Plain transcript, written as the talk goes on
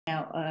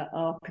out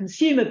our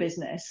consumer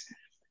business.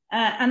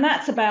 And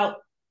that's about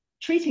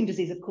treating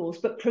disease, of course,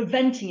 but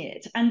preventing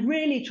it and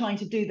really trying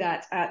to do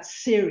that at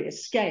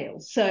serious scale.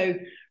 So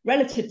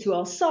relative to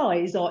our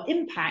size, our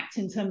impact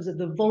in terms of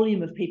the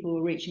volume of people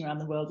we're reaching around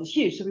the world is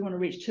huge. So we want to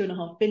reach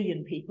 2.5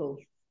 billion people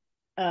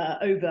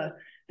over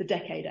the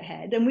decade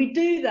ahead. And we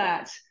do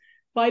that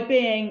by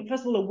being,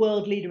 first of all, a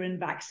world leader in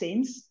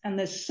vaccines. And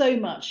there's so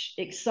much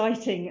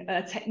exciting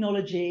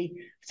technology,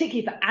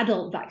 particularly for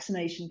adult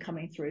vaccination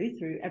coming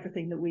through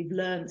everything that we've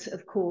learned,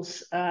 of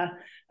course,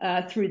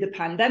 through the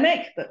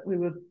pandemic. But we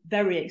were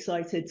very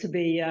excited to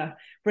be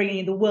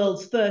bringing the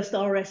world's first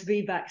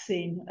RSV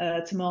vaccine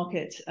to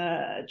market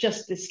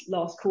just this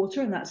last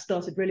quarter. And that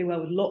started really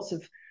well with lots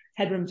of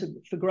headroom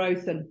for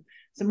growth and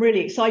some really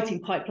exciting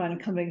pipeline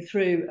coming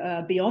through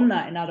beyond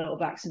that in adult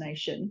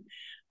vaccination.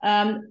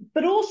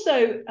 But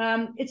also,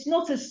 it's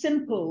not as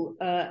simple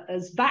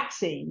as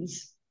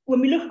vaccines.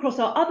 When we look across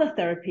our other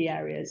therapy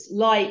areas,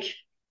 like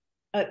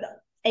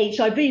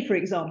HIV, for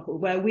example,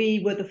 where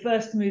we were the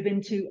first to move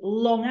into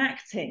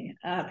long-acting,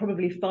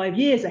 probably 5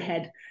 years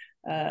ahead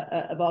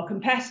of our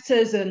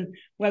competitors, and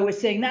where we're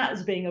seeing that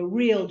as being a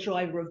real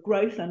driver of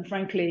growth, and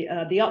frankly,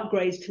 the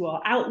upgrades to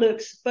our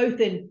outlooks, both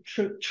in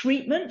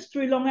treatment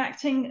through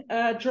long-acting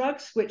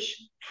drugs,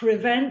 which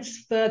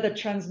prevents further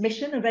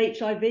transmission of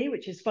HIV,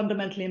 which is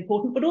fundamentally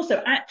important, but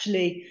also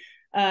actually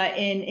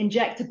in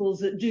injectables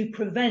that do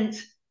prevent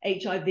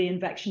HIV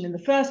infection in the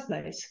first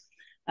place.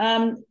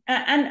 And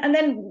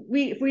then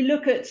if we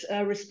look at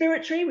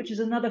respiratory, which is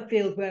another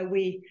field where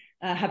we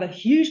have a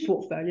huge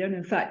portfolio, and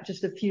in fact,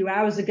 just a few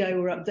hours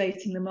ago, we're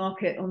updating the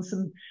market on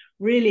some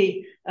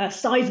really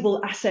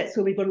sizable assets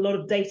where we've got a lot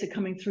of data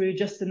coming through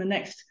just in the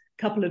next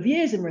couple of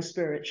years in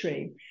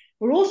respiratory.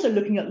 We're also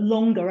looking at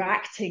longer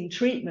acting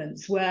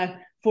treatments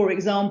where, for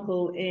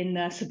example,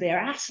 in severe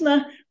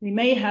asthma, we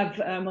may have,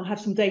 we'll have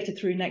some data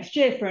through next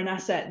year for an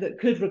asset that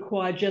could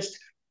require just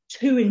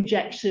 2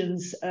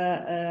 injections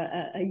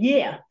a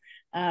year,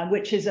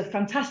 which is a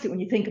fantastic when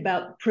you think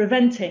about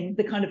preventing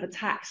the kind of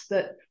attacks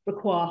that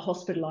require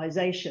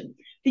hospitalization.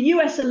 The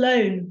US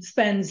alone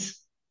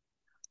spends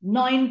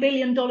 $9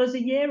 billion a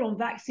year on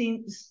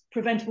vaccines,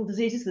 preventable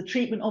diseases, the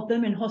treatment of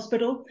them in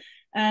hospital.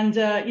 And,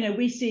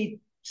 we see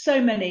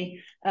so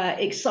many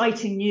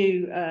exciting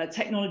new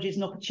technologies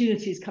and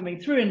opportunities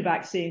coming through in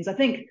vaccines. I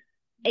think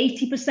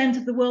 80%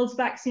 of the world's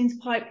vaccines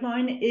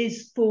pipeline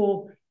is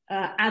for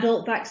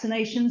adult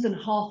vaccinations, and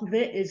half of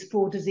it is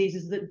for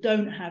diseases that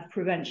don't have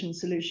prevention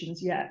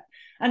solutions yet.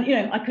 And,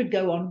 I could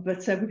go on, but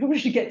we probably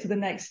should get to the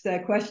next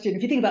question.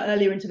 If you think about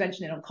earlier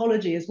intervention in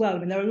oncology as well, I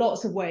mean, there are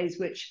lots of ways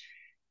which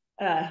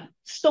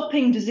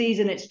stopping disease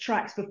in its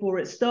tracks before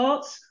it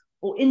starts,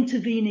 or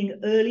intervening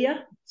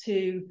earlier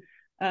to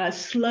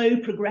slow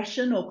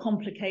progression or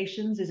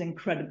complications is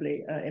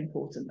incredibly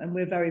important. And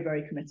we're very,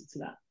 very committed to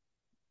that.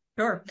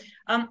 Sure.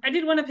 I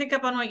did want to pick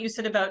up on what you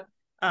said about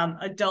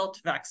adult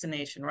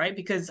vaccination, right?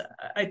 Because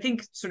I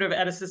think sort of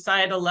at a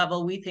societal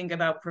level, we think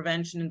about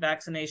prevention and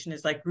vaccination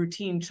as like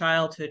routine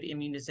childhood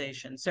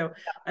immunization. So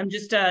I'm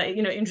just,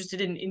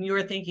 interested in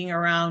your thinking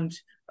around,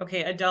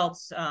 okay,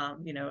 adults,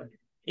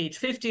 age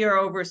 50 or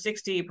over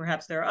 60,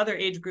 perhaps there are other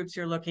age groups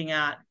you're looking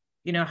at.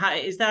 How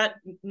is that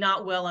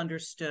not well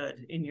understood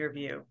in your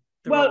view?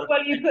 Well,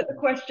 you put the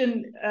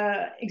question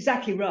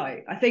exactly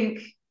right. I think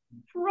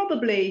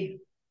probably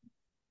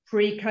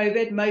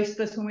pre-COVID, most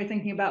of us, when we're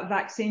thinking about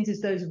vaccines, is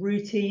those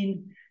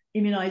routine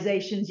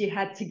immunizations you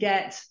had to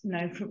get,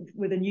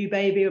 with a new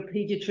baby or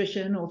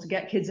pediatrician, or to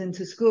get kids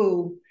into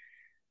school.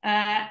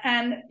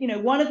 And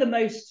one of the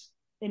most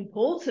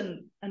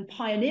important and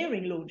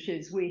pioneering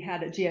launches we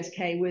had at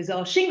GSK was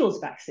our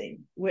shingles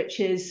vaccine, which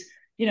is,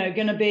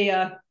 going to be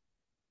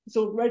it's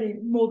already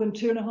more than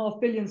 2.5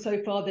 billion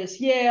so far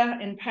this year.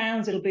 In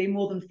pounds, it'll be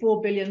more than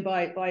 4 billion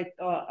by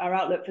our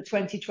outlook for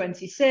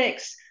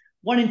 2026.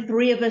 1 in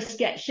 3 of us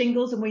get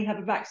shingles, and we have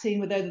a vaccine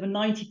with over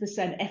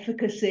 90%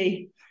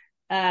 efficacy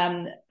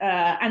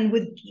and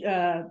with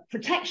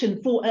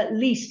protection for at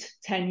least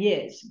 10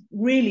 years.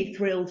 Really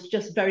thrilled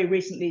just very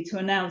recently to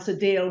announce a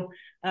deal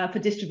for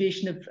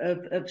distribution of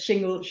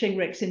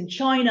Shingrix in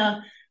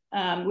China,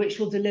 which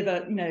will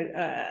deliver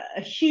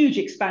a huge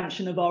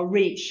expansion of our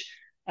reach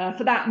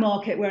for that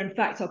market, where in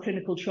fact our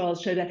clinical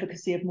trials showed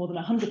efficacy of more than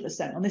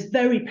 100% on this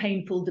very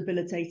painful,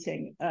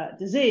 debilitating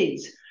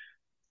disease.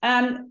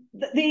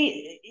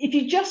 If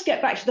you just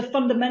get back to the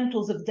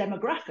fundamentals of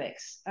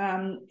demographics,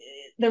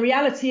 the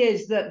reality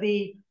is that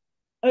the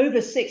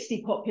over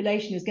 60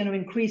 population is going to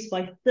increase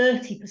by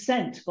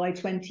 30% by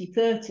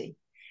 2030.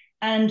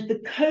 And the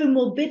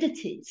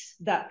comorbidities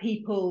that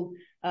people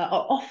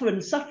are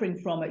often suffering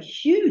from at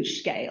huge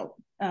scale,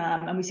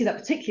 and we see that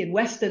particularly in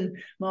Western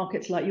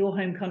markets like your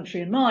home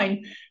country and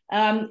mine,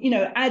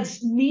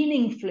 adds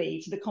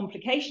meaningfully to the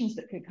complications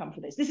that could come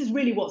from this. This is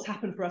really what's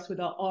happened for us with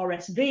our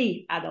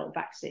RSV adult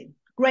vaccine.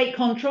 Great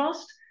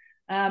contrast.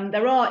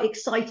 There are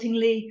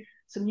excitingly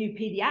some new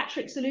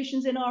pediatric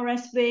solutions in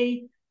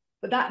RSV,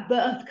 but that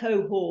birth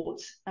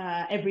cohort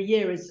every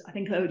year is, I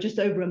think, just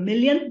over 1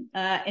 million.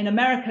 In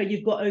America,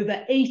 you've got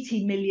over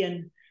 80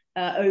 million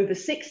over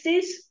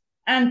 60s.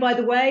 And by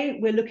the way,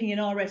 we're looking in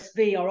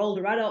RSV, our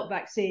older adult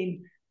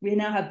vaccine. We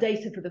now have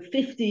data for the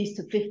 50s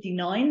to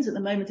 59s. At the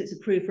moment, it's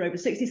approved for over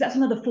 60s. That's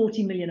another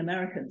 40 million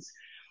Americans.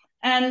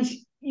 And,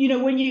 you know,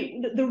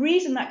 the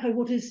reason that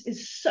cohort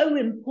is so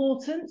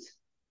important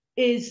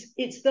is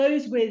it's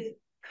those with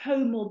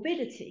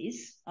comorbidities,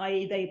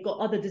 i.e. they've got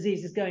other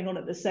diseases going on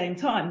at the same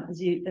time, as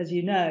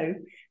you know.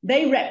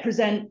 They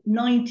represent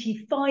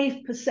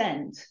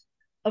 95%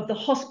 of the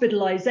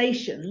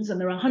hospitalizations, and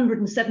there are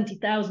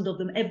 170,000 of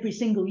them every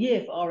single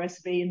year for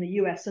RSV in the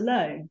US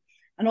alone.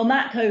 And on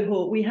that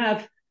cohort, we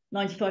have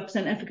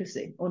 95%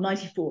 efficacy, or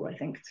 94, I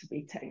think, to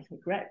be technically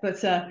correct. But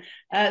so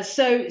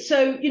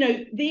you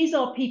know, these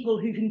are people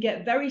who can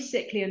get very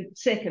sick,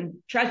 and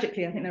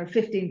tragically, I think there are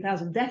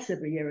 15,000 deaths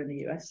every year in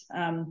the US.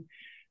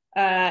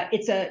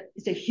 It's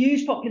a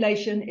huge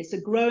population. It's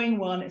a growing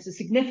one. It's a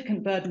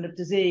significant burden of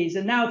disease.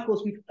 And now, of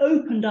course, we've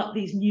opened up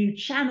these new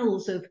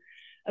channels of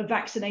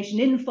vaccination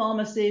in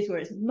pharmacies where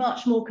it's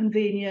much more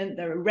convenient.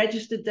 There are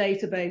registered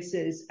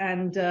databases,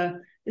 and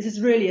this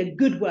is really a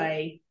good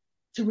way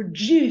to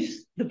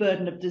reduce the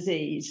burden of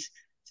disease,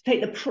 to take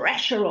the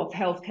pressure off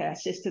healthcare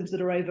systems that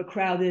are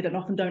overcrowded and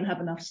often don't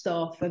have enough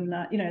staff. And,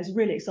 you know, it's a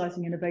really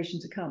exciting innovation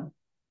to come.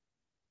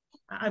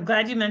 I'm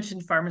glad you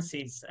mentioned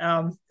pharmacies,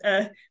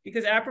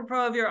 because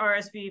apropos of your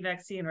RSV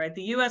vaccine, right,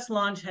 the US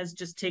launch has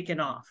just taken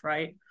off,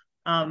 right?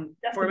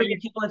 For many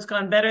people, it's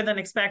gone better than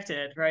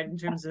expected, right, in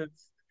terms of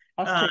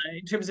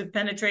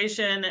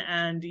penetration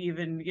and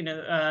even, you know,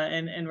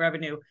 and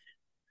revenue.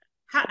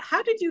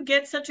 How did you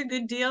get such a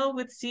good deal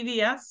with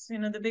CVS, you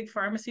know, the big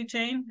pharmacy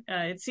chain?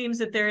 It seems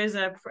that there is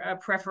a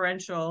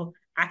preferential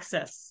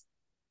access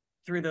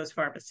through those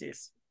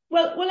pharmacies.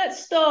 Well,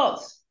 let's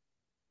start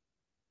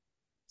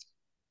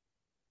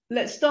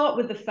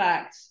with the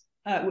fact,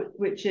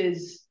 which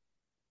is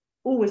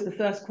always the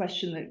first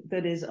question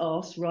that is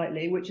asked,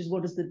 rightly, which is,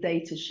 what does the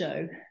data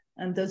show?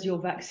 And does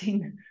your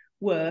vaccine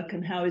work?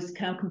 And how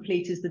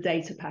complete is the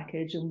data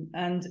package?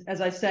 And as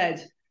I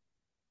said,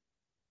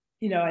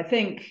 you know, I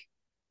think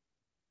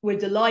we're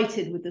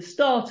delighted with the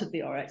start of the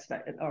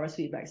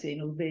RSV vaccine.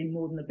 It'll be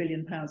more than £1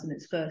 billion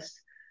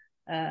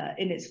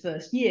in its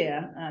first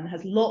year, and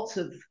has lots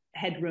of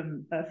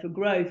headroom for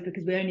growth,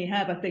 because we only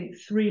have, I think,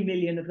 3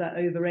 million of that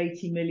over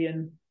 80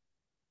 million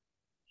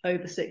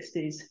over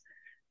 60s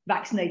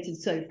vaccinated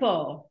so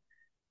far.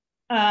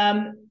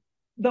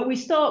 But we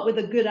start with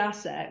a good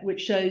asset,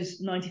 which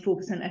shows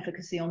 94%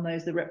 efficacy on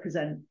those that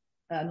represent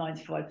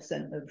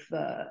 95% of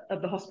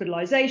the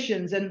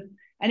hospitalizations.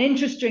 And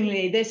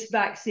interestingly, this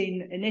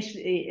vaccine,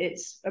 initially,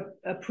 its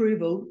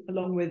approval,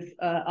 along with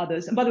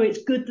others, and by the way,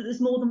 it's good that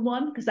there's more than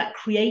one, because that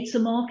creates a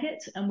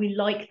market, and we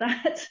like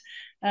that,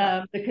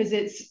 because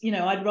it's, you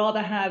know, I'd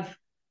rather have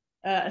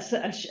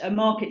a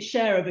market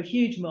share of a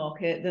huge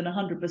market than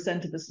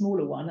 100% of a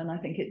smaller one, and I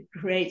think it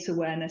creates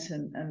awareness,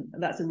 and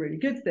that's a really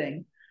good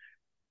thing.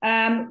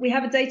 We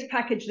have a data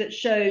package that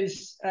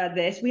shows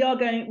this. We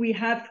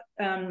have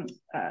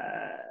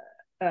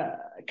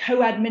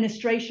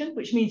co-administration,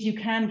 which means you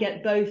can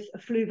get both a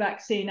flu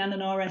vaccine and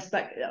an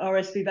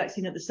RSV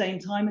vaccine at the same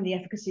time, and the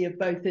efficacy of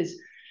both is,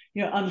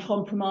 you know,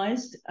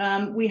 uncompromised.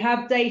 We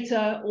have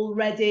data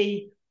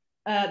already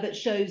that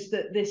shows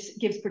that this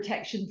gives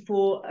protection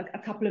for a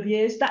couple of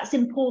years. That's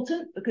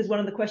important, because one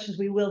of the questions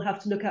we will have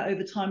to look at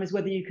over time is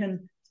whether you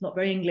can, it's not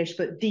very English,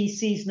 but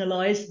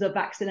de-seasonalize the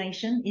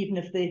vaccination, even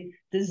if the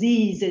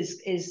disease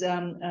is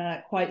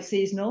quite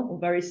seasonal or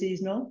very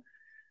seasonal.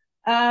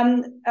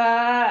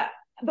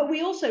 But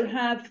we also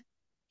have,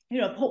 you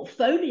know, a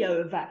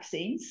portfolio of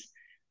vaccines,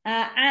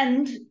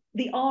 and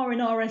the R in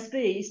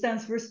RSV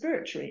stands for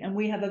respiratory, and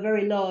we have a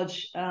very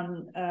large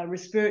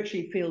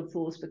respiratory field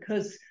force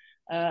because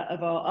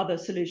of our other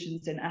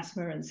solutions in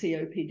asthma and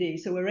COPD.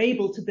 So we're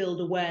able to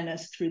build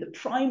awareness through the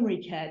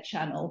primary care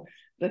channel,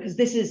 because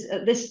this is,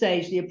 at this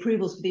stage, the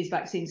approvals for these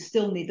vaccines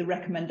still need the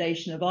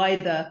recommendation of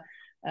either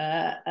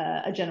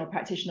a general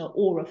practitioner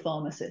or a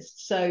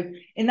pharmacist. So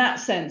in that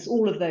sense,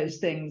 all of those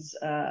things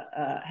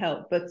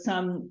help. But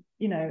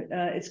you know,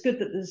 it's good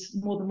that there's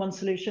more than one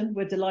solution.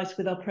 We're delighted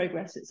with our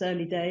progress. It's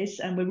early days,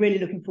 and we're really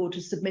looking forward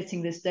to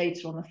submitting this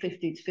data on the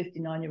 50 to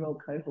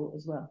 59-year-old cohort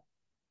as well.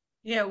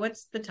 Yeah,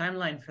 what's the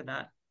timeline for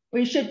that?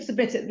 We should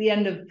submit it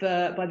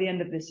by the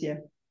end of this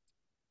year.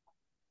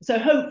 So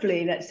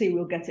hopefully, let's see,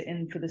 we'll get it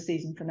in for the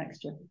season for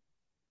next year.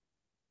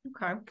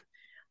 Okay.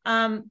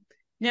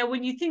 Now,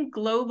 when you think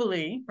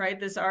globally, right,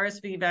 this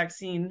RSV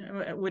vaccine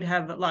would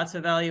have lots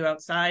of value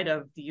outside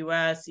of the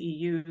US,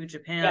 EU,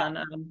 Japan.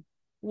 Yeah.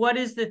 What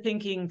is the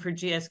thinking for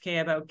GSK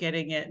about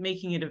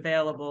making it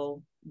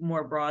available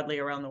more broadly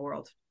around the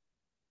world?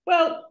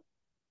 Well,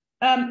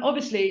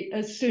 obviously,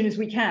 as soon as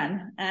we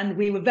can. And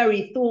we were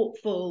very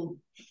thoughtful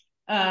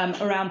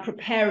around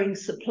preparing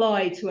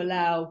supply to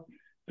allow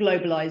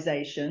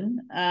globalization.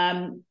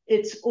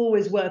 It's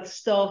always worth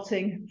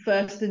starting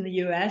first in the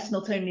US,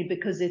 not only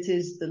because it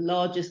is the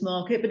largest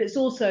market, but it's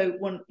also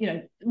one, you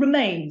know,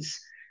 remains,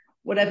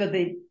 whatever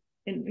the,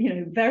 you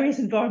know, various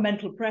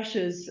environmental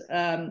pressures,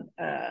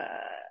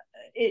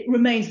 it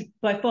remains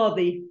by far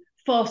the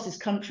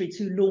fastest country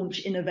to launch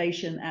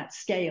innovation at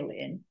scale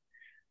in.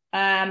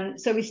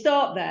 So we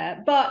start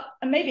there,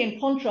 and maybe in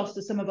contrast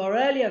to some of our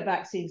earlier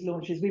vaccines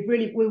launches, we're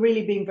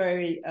really being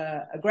very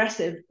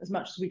aggressive as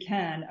much as we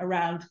can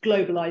around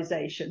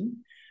globalization,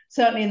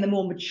 certainly in the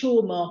more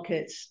mature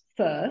markets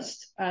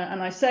first.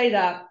 And I say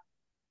that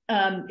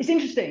it's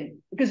interesting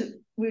because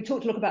we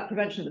talked a lot about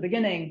prevention at the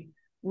beginning.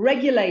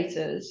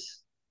 Regulators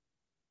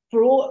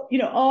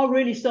are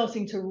really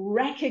starting to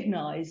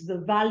recognize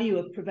the value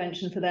of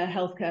prevention for their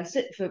healthcare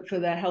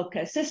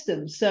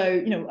systems.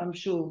 So, I'm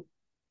sure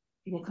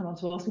you'll come on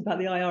to ask about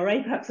the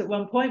IRA perhaps at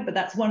one point, but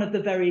that's one of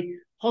the very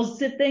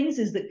positive things,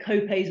 is that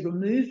co-pays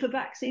removed for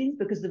vaccines,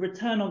 because the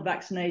return on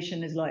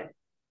vaccination is like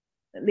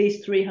at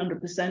least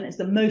 300%. It's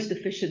the most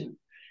efficient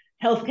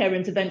healthcare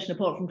intervention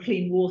apart from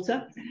clean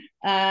water.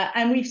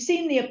 And we've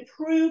seen the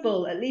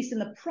approval, at least in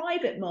the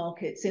private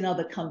markets in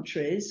other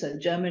countries, so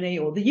Germany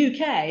or the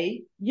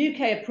UK.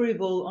 UK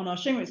approval on our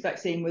Shingrix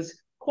vaccine was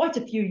quite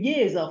a few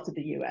years after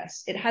the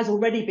US. It has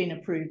already been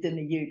approved in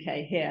the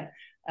UK here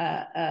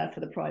for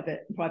the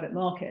private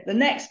market. The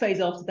next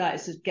phase after that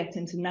is to get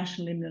into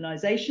national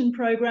immunization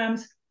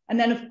programs. And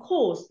then, of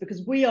course,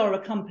 because we are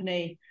a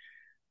company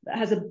that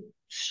has a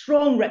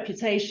strong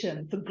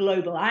reputation for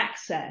global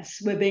access,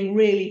 we're being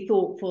really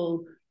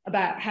thoughtful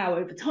about how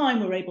over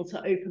time we're able to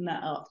open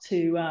that up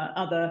to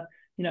other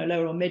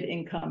lower or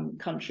mid-income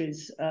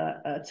countries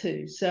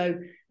too. So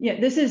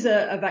this is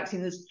a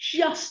vaccine that's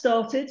just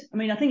started. I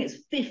mean, I think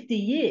it's 50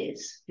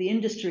 years the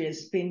industry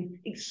has been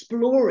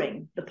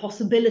exploring the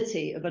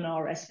possibility of an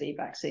RSV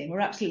vaccine.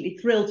 We're absolutely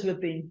thrilled to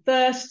have been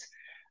first,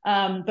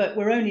 but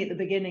we're only at the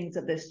beginnings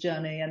of this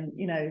journey. And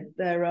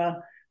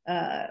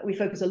we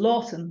focus a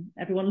lot, and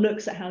everyone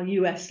looks at how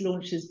US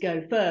launches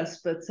go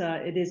first, but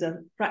it is a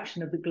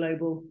fraction of the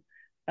global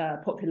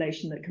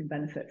population that can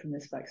benefit from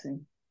this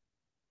vaccine.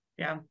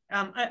 Yeah,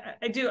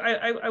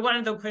 I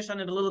wanted to push on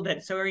it a little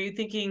bit. So are you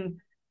thinking,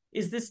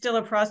 is this still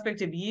a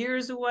prospect of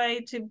years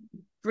away to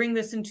bring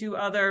this into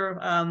other,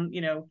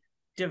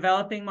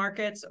 developing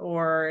markets,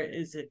 or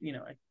is it,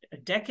 a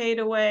decade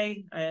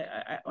away? No,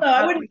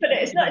 I wouldn't put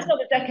it. It's not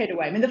a decade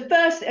away. I mean, the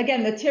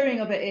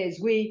tiering of it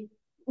is we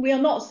are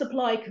not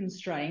supply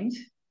constrained.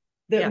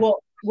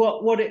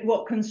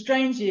 What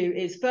constrains you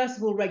is, first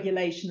of all,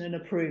 regulation and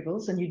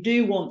approvals, and you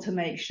do want to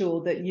make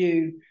sure that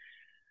you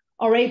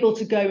are able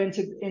to go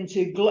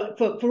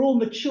for all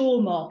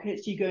mature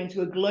markets, you go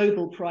into a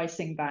global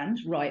pricing band,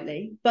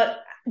 rightly. But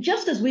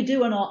just as we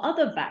do on our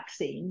other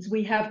vaccines,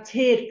 we have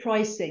tiered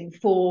pricing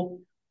for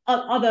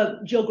other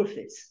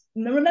geographies.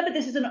 Now, remember,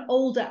 this is an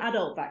older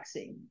adult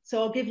vaccine.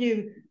 So I'll give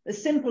you a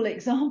simple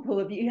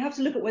example of, you have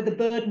to look at where the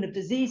burden of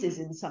disease is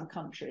in some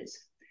countries.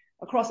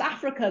 Across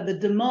Africa, the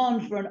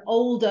demand for an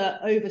older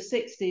over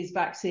 60s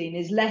vaccine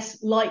is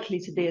less likely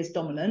to be as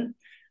dominant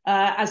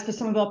as for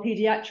some of our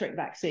pediatric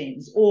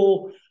vaccines,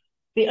 or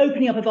the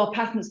opening up of our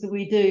patents that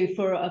we do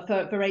for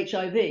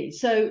HIV.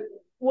 So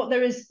what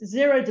there is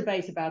zero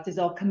debate about is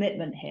our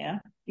commitment here.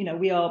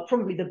 We are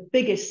probably the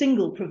biggest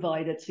single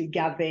provider to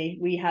Gavi.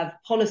 We have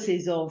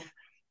policies of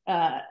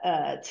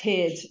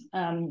tiered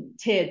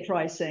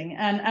pricing,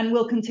 and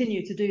we'll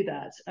continue to do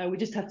that. We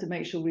just have to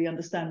make sure we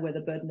understand where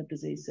the burden of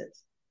disease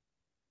sits.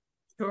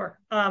 Sure.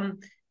 I'm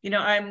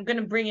going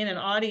to bring in an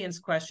audience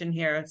question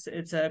here.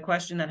 It's a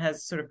question that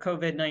has sort of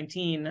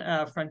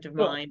COVID-19 front of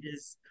mind.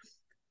 Is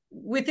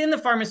within the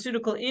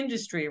pharmaceutical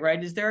industry,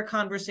 right? Is there a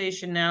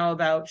conversation now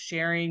about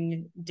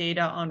sharing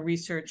data on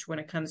research when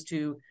it comes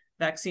to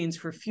vaccines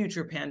for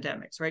future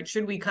pandemics, right?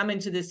 Should we come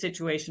into this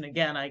situation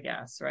again, I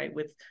guess, right,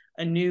 with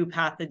a new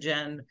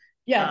pathogen?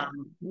 Yeah.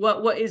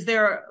 What is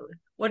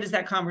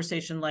that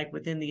conversation like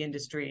within the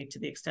industry, to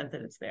the extent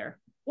that it's there?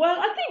 Well,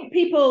 I think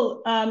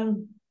people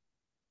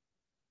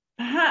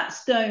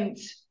perhaps don't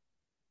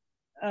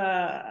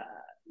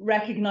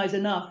recognize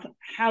enough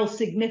how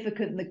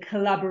significant the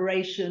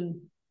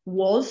collaboration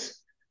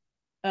was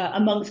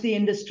amongst the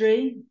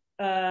industry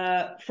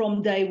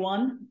from day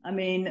one. I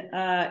mean,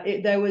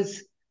 there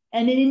was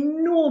an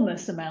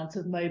enormous amount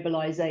of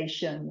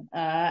mobilization,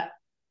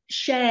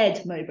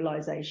 shared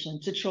mobilization,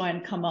 to try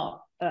and come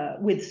up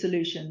with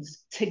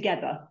solutions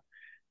together,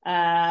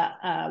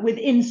 with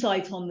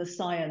insight on the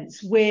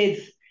science, with,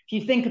 if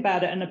you think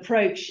about it, an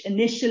approach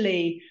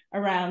initially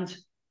around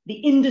the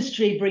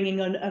industry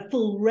bringing on a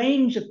full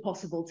range of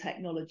possible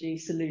technology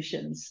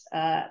solutions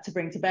to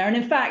bring to bear. And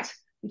in fact,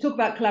 we talk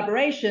about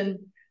collaboration,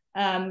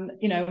 and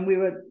we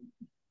were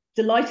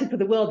delighted for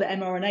the world that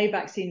mRNA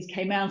vaccines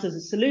came out as a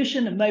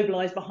solution and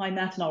mobilized behind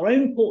that in our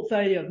own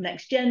portfolio of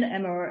next-gen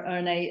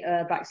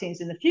mRNA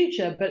vaccines in the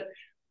future. But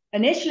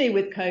initially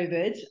with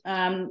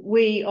COVID,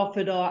 we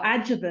offered our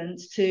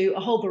adjuvant to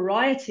a whole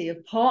variety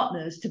of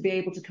partners to be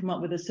able to come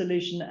up with a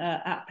solution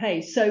at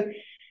pace. So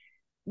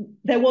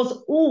there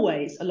was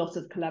always a lot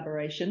of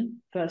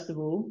collaboration, first of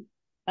all.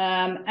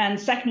 And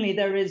secondly,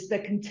 there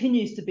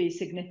continues to be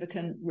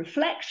significant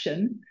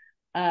reflection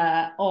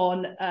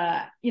on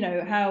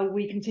how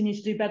we continue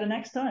to do better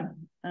next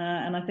time.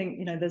 And I think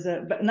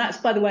and that's,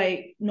 by the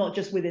way, not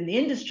just within the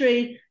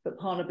industry, but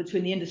partnered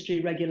between the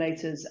industry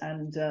regulators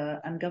and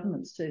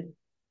governments too.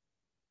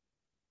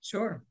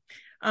 Sure.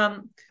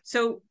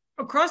 So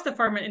across the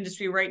pharma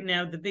industry right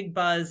now, the big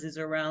buzz is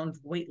around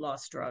weight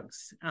loss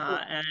drugs,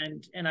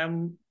 and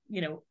I'm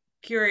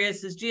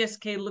curious, is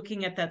GSK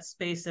looking at that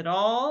space at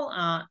all?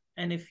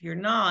 And if you're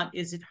not,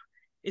 is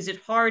it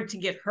hard to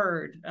get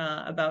heard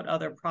about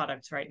other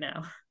products right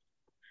now?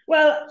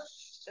 Well,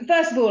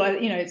 first of all,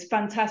 it's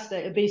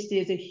fantastic. Obesity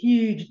is a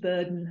huge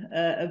burden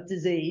of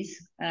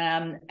disease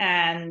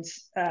and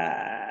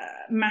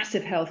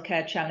massive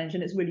healthcare challenge,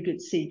 and it's really good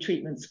to see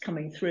treatments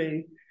coming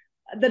through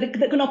that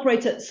can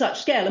operate at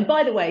such scale. And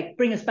by the way,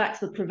 bring us back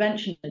to the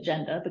prevention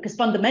agenda, because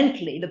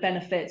fundamentally the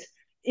benefit,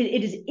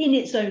 it is in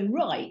its own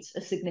right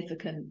a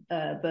significant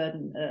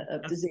burden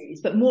of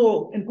disease, but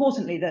more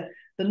importantly, the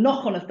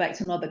knock-on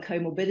effect on other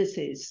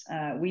comorbidities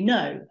we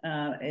know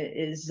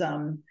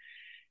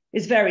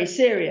is very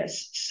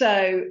serious.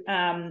 So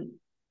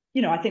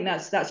I think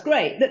that's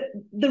great.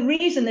 The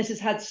reason this has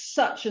had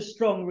such a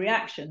strong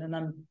reaction, and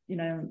I'm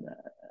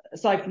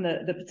aside from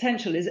the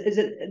potential, is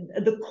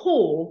that the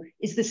core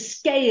is the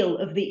scale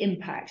of the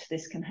impact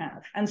this can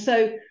have. And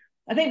so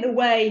I think the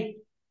way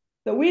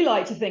that we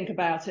like to think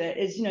about it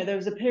is, there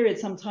was a period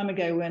some time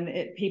ago when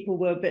people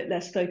were a bit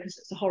less focused,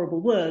 it's a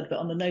horrible word, but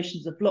on the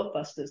notions of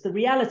blockbusters. The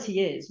reality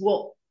is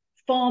what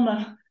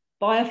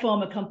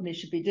biopharma companies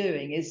should be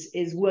doing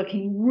is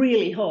working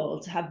really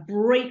hard to have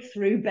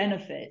breakthrough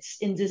benefits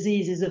in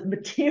diseases of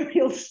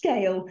material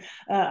scale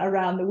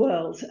around the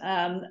world.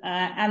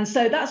 And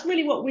so that's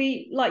really what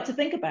we like to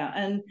think about.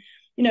 And,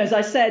 as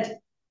I said,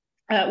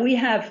 we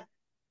have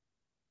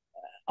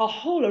a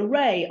whole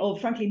array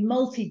of, frankly,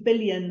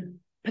 multi-billion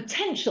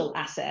potential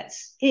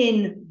assets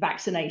in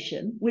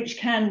vaccination, which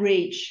can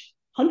reach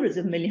hundreds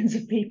of millions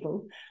of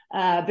people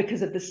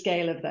because of the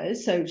scale of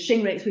those. So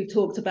Shingrix, we've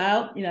talked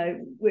about,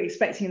 we're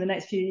expecting in the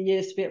next few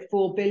years to be at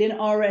 4 billion.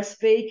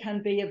 RSV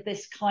can be of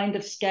this kind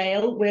of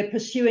scale. We're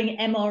pursuing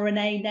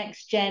mRNA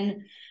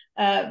next-gen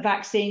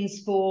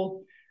vaccines for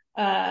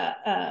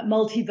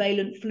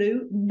multivalent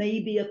flu,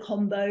 maybe a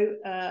combo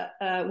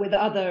with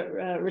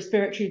other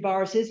respiratory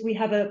viruses. We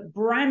have a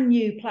brand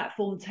new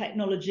platform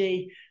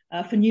technology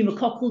for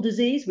pneumococcal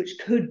disease, which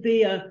could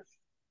be a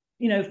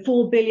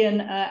 4 billion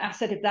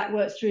asset if that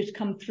works through to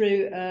come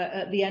through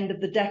at the end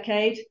of the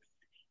decade.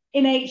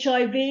 In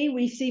HIV,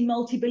 we see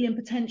multi-billion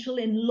potential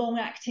in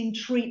long-acting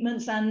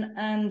treatments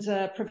and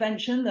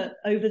prevention that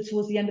over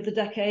towards the end of the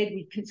decade,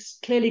 we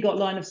clearly got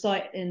line of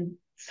sight in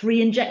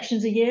 3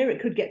 injections a year. It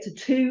could get to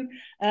 2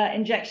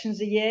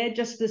 injections a year.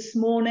 Just this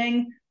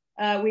morning,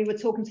 we were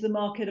talking to the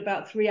market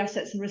about 3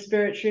 assets in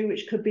respiratory,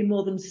 which could be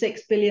more than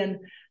 6 billion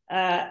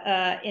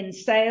in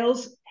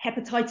sales.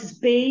 Hepatitis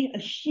B, a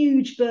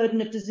huge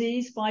burden of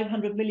disease,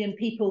 500 million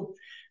people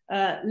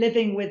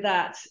living with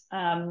that.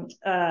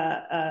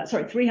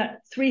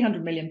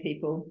 300 million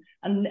people,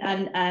 and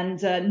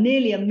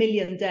nearly 1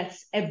 million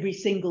deaths every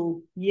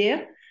single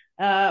year.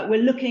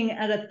 We're looking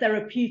at a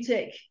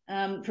therapeutic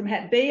from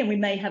Hep B, and we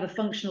may have a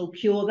functional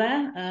cure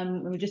there.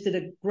 And we just did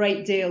a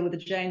great deal with the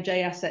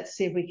J&J asset to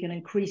see if we can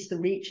increase the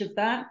reach of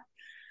that.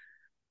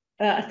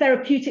 A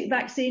therapeutic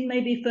vaccine,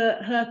 maybe for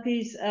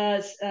herpes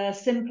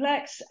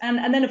simplex.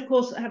 And then, of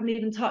course, I haven't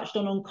even touched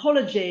on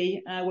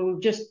oncology, where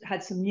we've just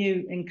had some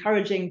new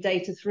encouraging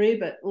data through,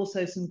 but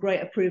also some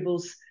great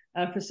approvals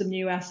for some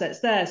new assets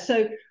there.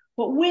 So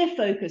what we're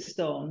focused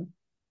on,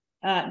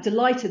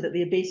 delighted that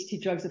the obesity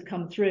drugs have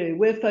come through,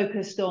 we're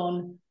focused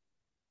on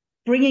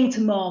bringing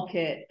to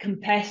market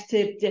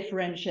competitive,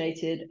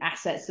 differentiated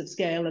assets of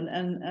scale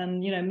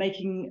and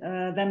making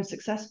them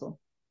successful.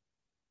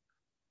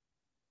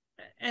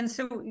 And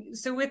so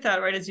with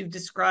that, right, as you've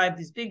described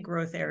these big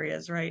growth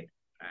areas, right,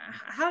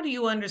 how do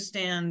you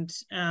understand,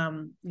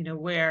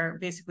 where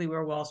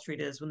Wall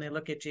Street is when they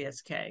look at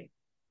GSK,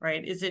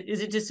 right? Is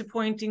it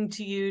disappointing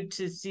to you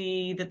to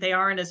see that they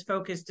aren't as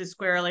focused as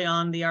squarely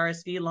on the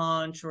RSV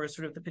launch or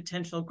sort of the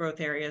potential growth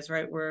areas,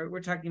 right?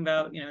 We're talking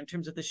about, in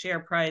terms of the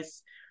share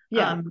price.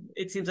 Yeah.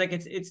 It seems like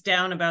it's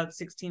down about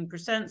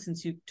 16%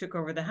 since you took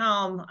over the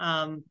helm.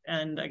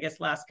 And I guess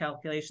last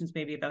calculations,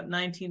 maybe about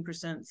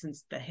 19%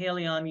 since the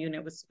Haleon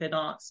unit was spun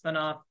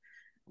off.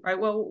 Right.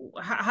 Well,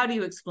 how do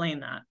you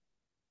explain that?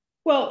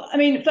 Well, I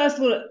mean, first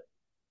of all,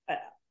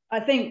 I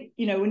think,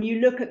 when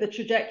you look at the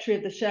trajectory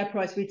of the share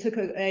price, we took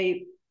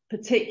a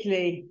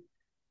particularly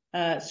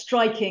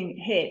striking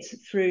hit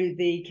through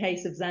the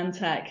case of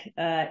Zantac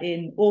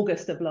in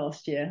August of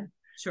last year.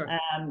 Sure.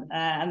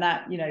 And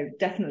that,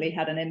 definitely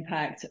had an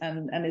impact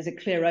and is a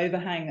clear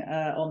overhang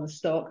on the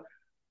stock.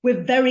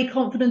 We're very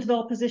confident of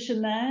our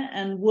position there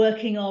and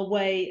working our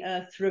way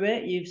through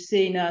it. You've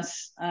seen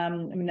us,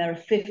 there are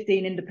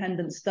 15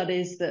 independent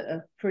studies that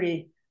are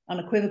pretty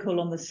unequivocal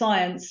on the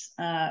science.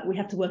 We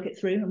have to work it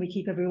through, and we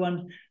keep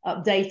everyone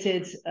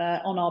updated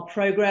on our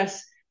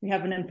progress. We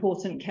have an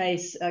important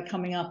case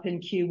coming up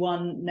in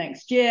Q1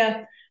 next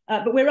year.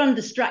 But we're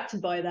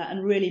undistracted by that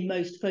and really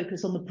most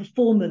focused on the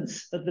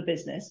performance of the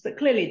business. But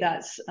clearly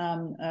that's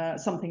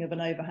something of an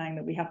overhang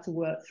that we have to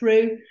work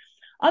through.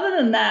 Other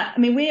than that, I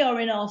mean, we are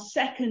in our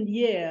second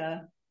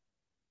year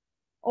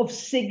of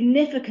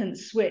significant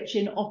switch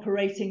in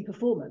operating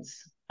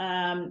performance.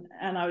 And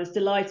I was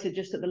delighted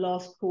just at the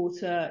last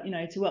quarter,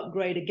 to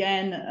upgrade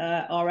again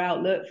our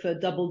outlook for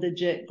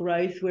double-digit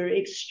growth. We're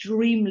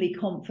extremely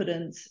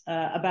confident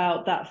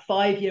about that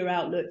 5-year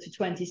outlook to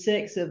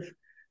 26 of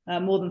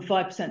more than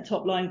 5%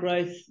 top-line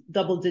growth,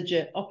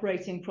 double-digit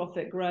operating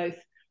profit growth.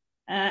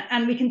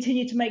 And we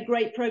continue to make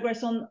great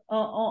progress on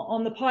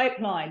the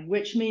pipeline,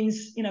 which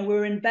means,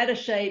 we're in better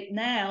shape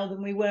now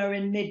than we were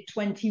in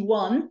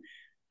mid-21.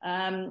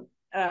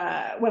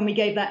 When we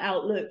gave that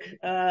outlook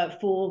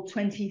for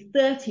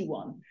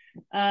 2031.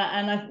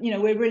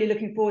 We're really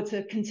looking forward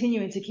to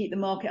continuing to keep the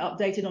market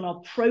updated on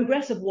our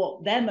progress of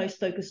what they're most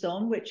focused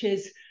on, which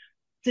is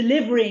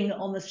delivering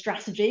on the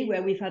strategy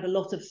where we've had a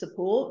lot of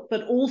support,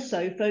 but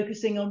also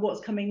focusing on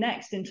what's coming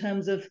next in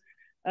terms of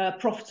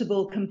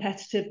profitable,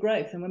 competitive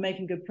growth. And we're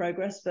making good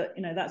progress, but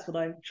that's what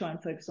I try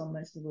and focus on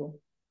most of all.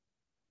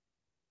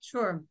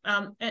 Sure.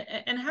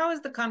 And how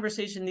is the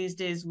conversation these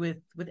days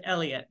with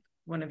Elliott,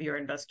 one of your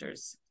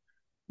investors?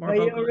 More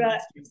vocal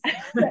investors.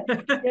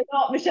 You're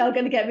not, Michele,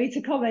 going to get me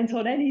to comment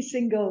on any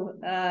single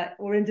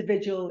or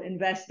individual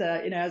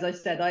investor. As I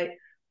said,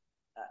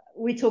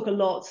 we talk a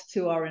lot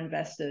to our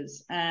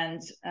investors,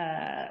 and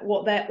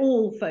what they're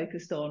all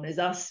focused on is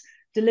us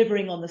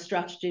delivering on the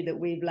strategy that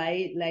we've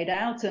laid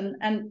out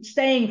and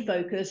staying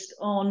focused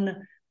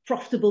on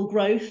profitable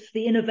growth,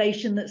 the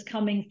innovation that's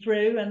coming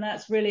through, and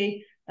that's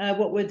really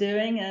what we're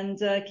doing, and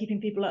keeping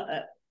people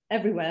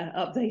everywhere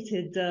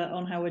updated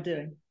on how we're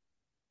doing.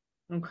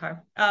 Okay.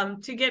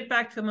 To get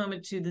back for a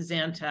moment to the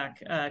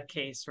Zantac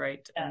case,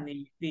 right? Yeah.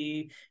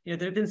 And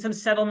there have been some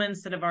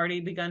settlements that have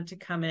already begun to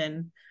come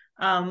in.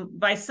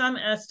 By some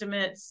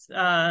estimates,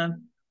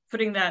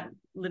 putting that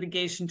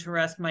litigation to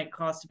rest might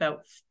cost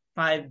about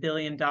 $5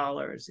 billion.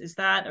 Is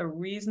that a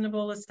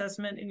reasonable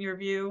assessment in your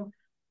view?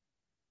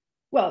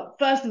 Well,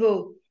 first of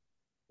all,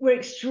 we're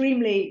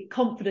extremely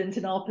confident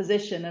in our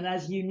position, and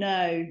as you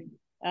know,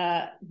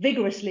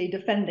 vigorously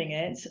defending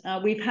it.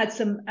 We've had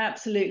some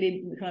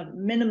absolutely kind of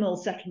minimal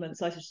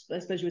settlements, I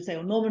suppose you would say,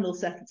 or nominal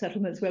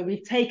settlements, where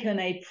we've taken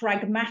a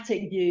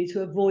pragmatic view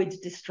to avoid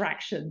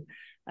distraction,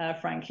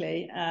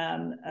 frankly,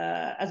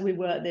 as we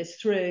work this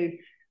through.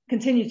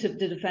 Continue to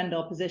defend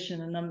our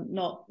position, and I'm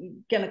not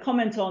going to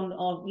comment on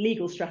our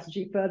legal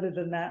strategy further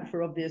than that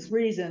for obvious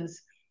reasons.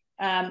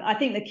 I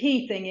think the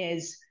key thing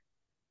is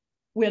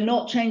we're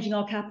not changing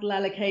our capital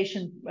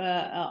allocation,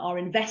 our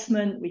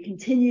investment. We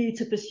continue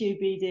to pursue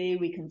BD,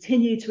 we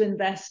continue to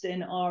invest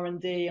in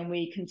R&D, and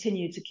we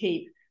continue to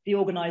keep the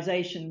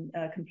organization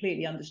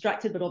completely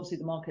undistracted, but obviously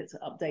the markets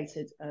are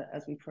updated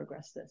as we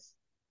progress this.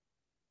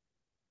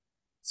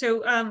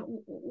 So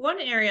one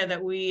area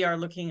that we are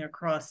looking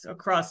across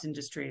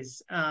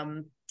industries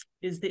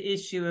is the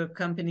issue of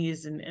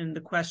companies and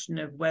the question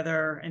of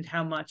whether and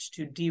how much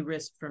to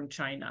de-risk from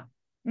China.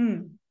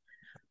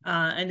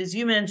 And as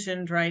you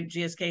mentioned, right,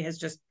 GSK has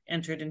just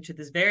entered into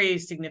this very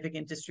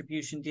significant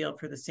distribution deal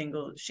for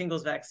the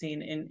shingles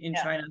vaccine in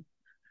China.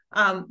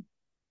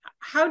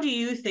 How do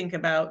you think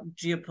about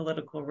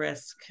geopolitical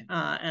risk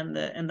and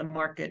the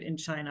market in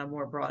China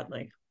more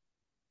broadly?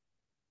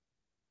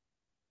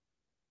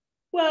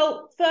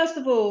 Well, first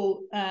of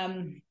all,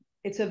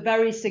 it's a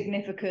very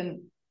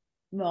significant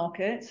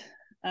market,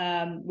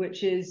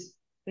 which is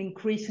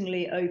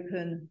increasingly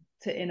open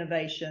to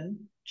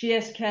innovation.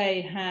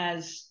 GSK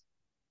has,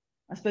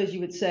 I suppose you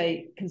would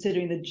say,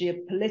 considering the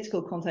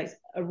geopolitical context,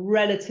 a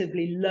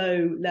relatively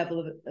low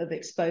level of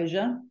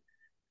exposure.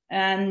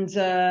 And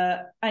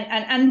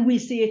we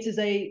see it as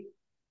a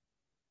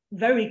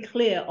very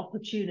clear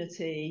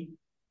opportunity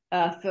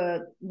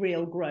for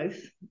real growth.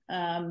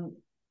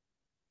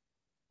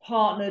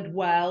 Partnered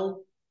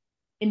well,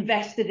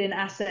 invested in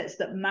assets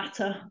that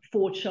matter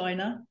for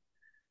China.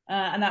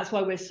 And that's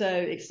why we're so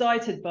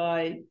excited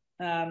by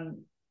both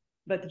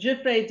the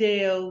Zhifei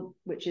deal,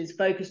 which is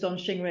focused on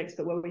Shingrix,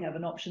 but where we have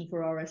an option for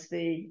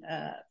RSV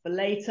for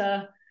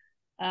later.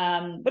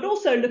 But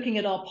also looking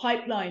at our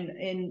pipeline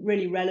in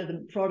really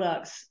relevant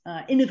products,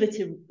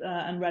 innovative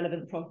and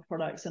relevant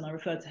products. And I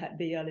referred to Hep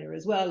B earlier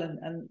as well,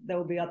 and there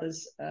will be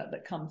others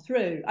that come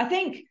through. I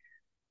think,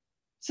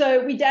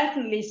 so we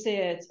definitely see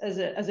it as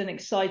an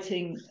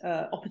exciting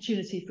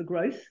opportunity for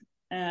growth.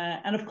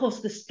 And of course,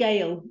 the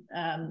scale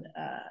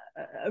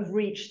of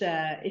reach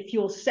there, if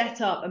you're set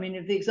up, I mean,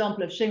 if the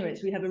example of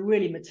Shingrix, we have a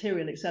really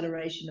material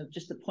acceleration of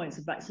just the points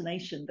of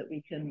vaccination that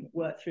we can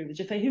work through with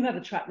Zhifei, who have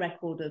a track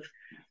record of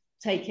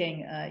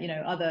taking,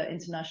 other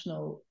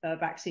international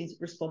vaccines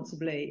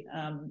responsibly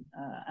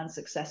and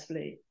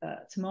successfully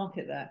to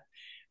market there.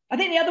 I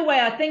think the other way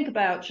I think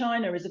about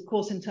China is, of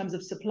course, in terms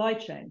of supply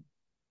chain.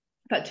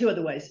 In fact, two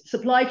other ways.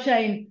 Supply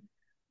chain,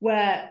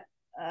 where,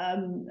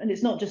 and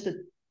it's not just a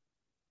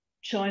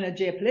China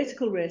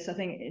geopolitical risk. I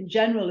think in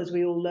general, as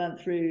we all learned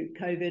through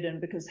COVID, and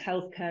because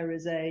healthcare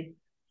is a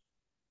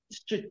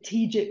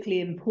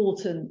strategically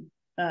important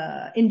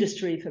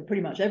industry for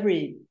pretty much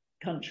every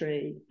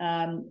country.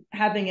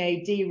 Having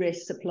a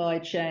de-risk supply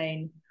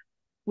chain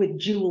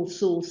with dual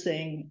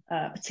sourcing,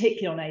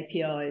 particularly on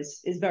APIs,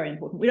 is very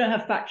important. We don't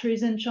have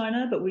factories in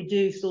China, but we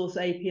do source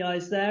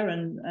APIs there,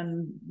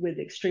 and with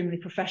extremely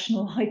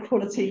professional,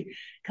 high-quality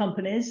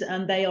companies,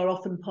 and they are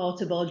often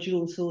part of our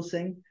dual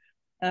sourcing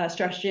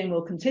strategy and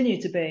will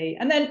continue to be.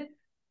 And then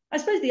I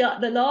suppose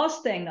the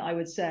last thing that I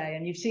would say,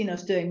 and you've seen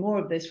us doing more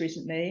of this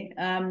recently,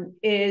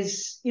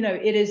 is,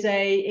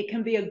 it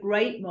can be a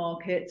great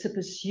market to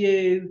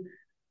pursue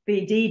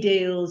BD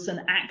deals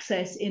and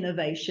access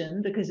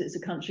innovation, because it's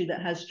a country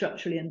that has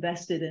structurally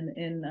invested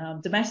in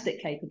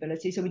domestic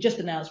capability. So we just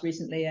announced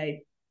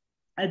recently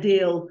a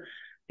deal,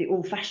 the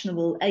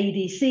all-fashionable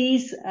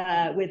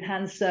ADCs with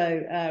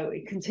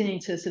Hansoh, continuing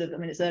to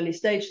it's early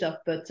stage stuff,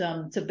 but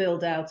to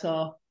build out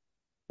our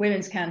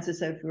women's cancer,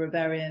 so for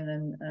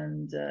ovarian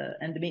and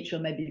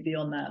endometrial, maybe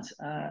beyond that,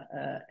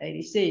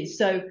 ADCs.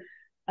 So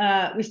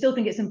we still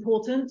think it's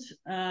important.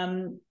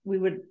 We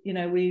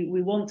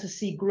want to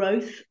see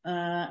growth,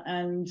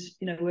 and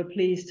we're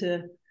pleased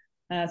to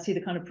see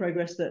the kind of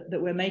progress that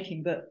we're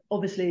making. But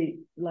obviously,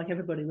 like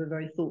everybody, we're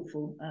very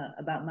thoughtful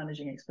about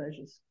managing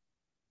exposures.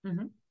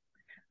 Mm-hmm.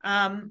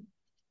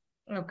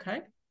 Okay.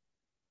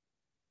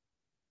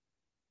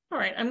 All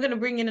right, I'm going to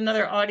bring in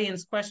another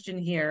audience question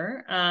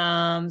here.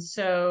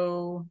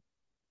 So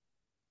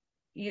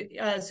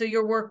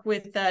your work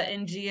with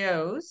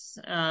NGOs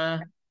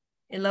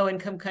in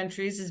low-income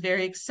countries is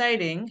very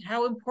exciting.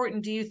 How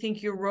important do you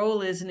think your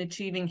role is in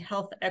achieving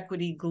health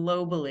equity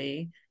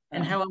globally?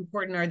 And how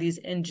important are these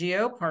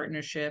NGO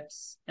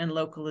partnerships and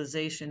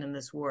localization in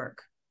this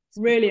work?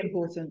 Really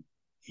important.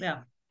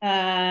 Yeah.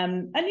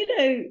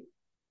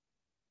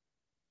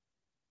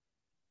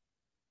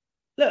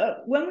 Look,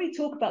 when we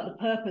talk about the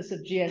purpose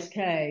of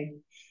GSK,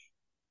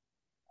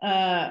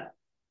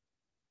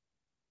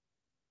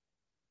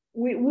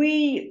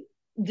 we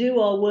do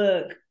our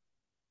work,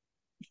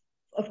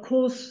 of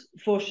course,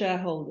 for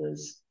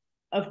shareholders,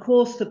 of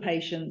course, for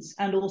patients,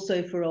 and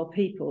also for our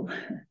people.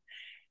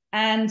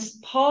 And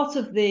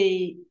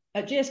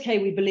at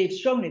GSK, we believe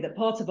strongly that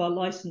part of our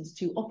license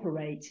to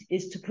operate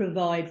is to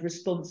provide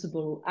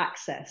responsible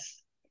access.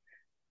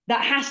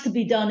 That has to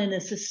be done in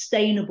a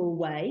sustainable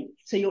way.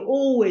 So you're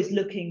always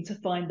looking to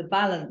find the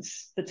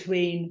balance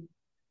between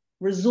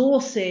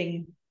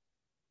resourcing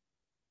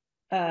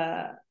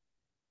high-risk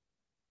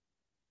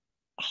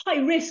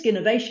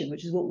innovation,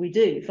 which is what we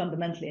do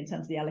fundamentally in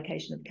terms of the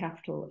allocation of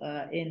capital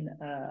in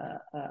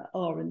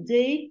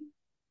R&D,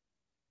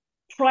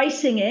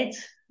 pricing it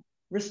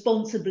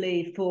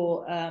responsibly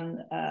to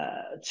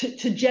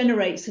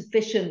generate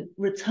sufficient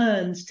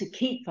returns to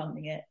keep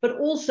funding it, but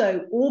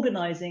also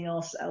organizing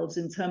ourselves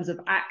in terms of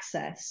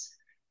access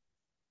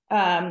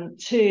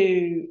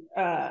to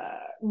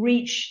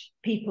reach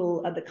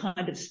people at the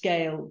kind of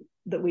scale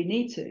that we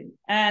need to.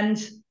 And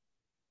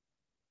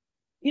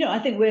I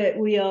think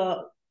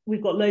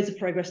we've got loads of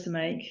progress to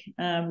make.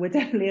 We're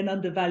definitely an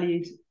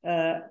undervalued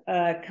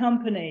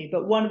company,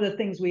 but one of the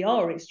things we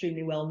are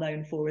extremely well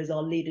known for is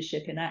our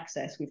leadership in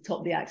access. We've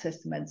topped the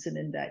Access to Medicine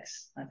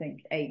Index, I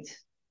think, 8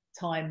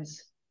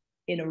 times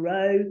in a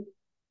row.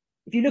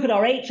 If you look at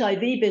our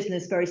HIV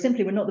business, very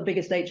simply, we're not the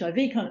biggest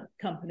HIV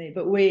company,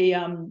 but we,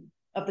 of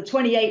the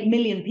 28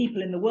 million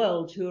people in the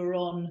world who are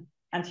on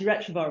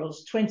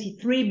antiretrovirals,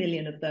 23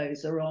 million of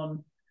those are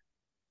on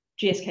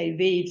GSK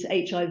ViiV's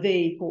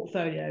HIV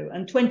portfolio,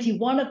 and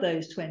 21 of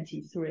those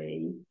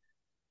 23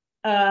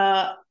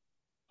 are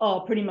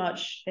pretty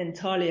much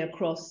entirely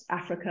across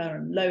Africa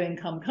and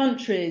low-income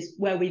countries,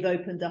 where we've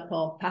opened up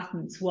our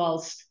patents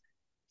whilst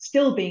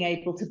still being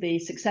able to be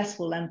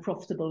successful and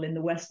profitable in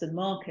the Western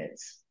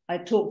markets. I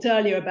talked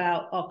earlier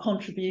about our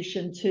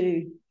contribution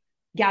to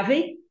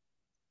Gavi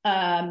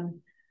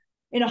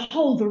in a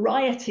whole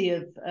variety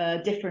of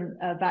different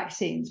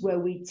vaccines, where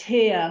we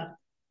tier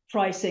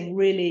pricing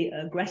really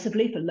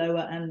aggressively for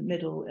lower and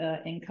middle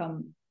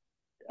income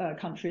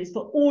countries.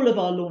 For all of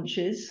our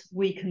launches,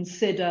 we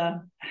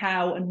consider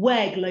how and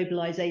where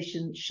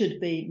globalization should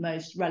be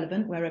most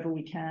relevant, wherever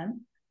we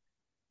can.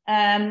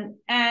 Very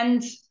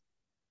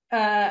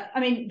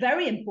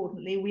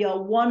importantly, we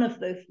are one of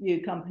the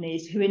few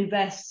companies who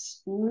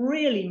invests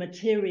really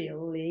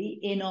materially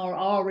in our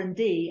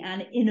R&D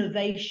and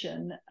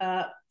innovation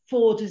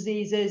for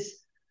diseases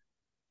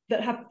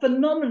that have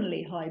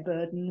phenomenally high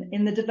burden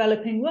in the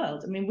developing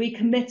world. I mean, we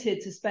committed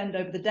to spend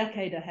over the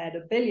decade ahead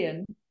 $1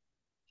 billion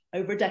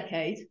over a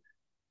decade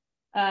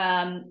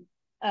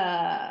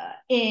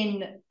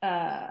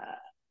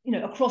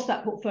across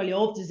that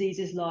portfolio of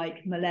diseases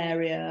like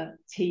malaria,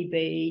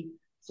 TB.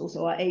 It's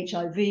also our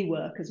HIV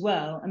work as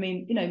well. I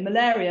mean,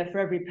 malaria, for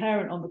every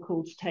parent on the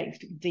call to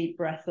take a deep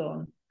breath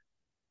on,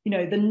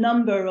 the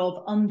number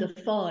of under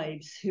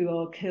 5s who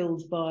are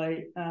killed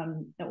by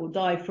or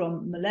die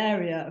from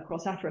malaria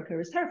across Africa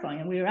is terrifying.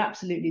 And we were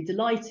absolutely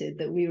delighted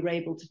that we were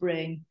able to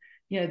bring,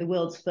 the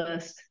world's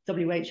first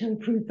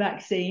WHO-approved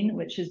vaccine,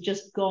 which has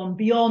just gone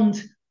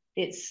beyond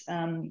its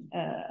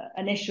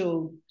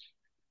initial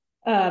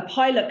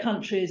pilot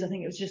countries. I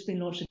think it was just been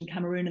launched in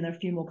Cameroon, and there are a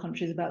few more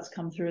countries about to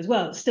come through as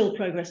well. It's still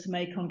progress to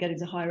make on getting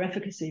to higher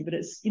efficacy, but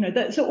it's,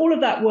 so all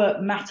of that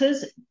work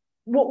matters.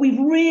 What we've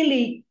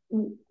really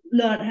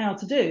learned how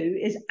to do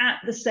is, at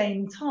the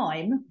same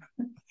time,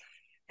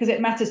 because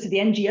it matters to the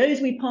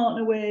NGOs we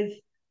partner with,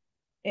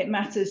 it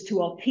matters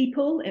to our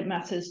people, it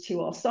matters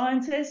to our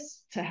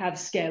scientists to have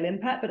scale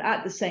impact, but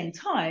at the same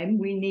time,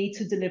 we need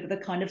to deliver the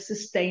kind of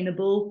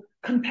sustainable,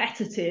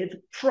 competitive,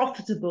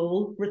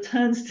 profitable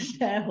returns to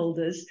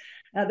shareholders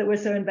that we're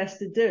so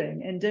invested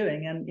in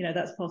doing. And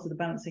that's part of the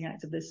balancing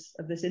act of this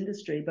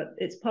industry, but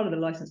it's part of the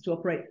license to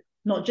operate,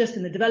 not just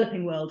in the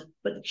developing world,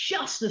 but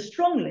just as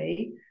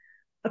strongly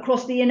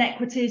across the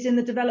inequities in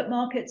the developed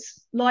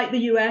markets like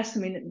the US. I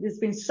mean, there's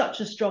been such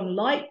a strong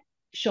light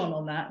shone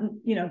on that.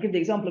 And, I'll give the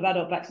example of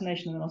adult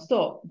vaccination and then I'll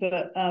stop.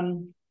 But,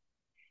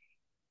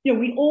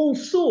 we all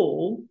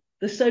saw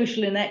the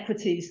social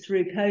inequities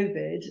through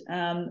COVID,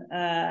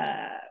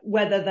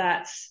 whether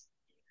that's,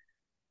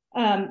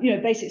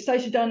 basic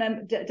social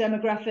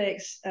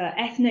demographics,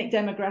 ethnic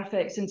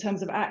demographics in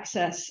terms of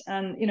access.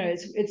 And,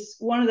 it's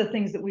one of the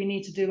things that we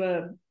need to do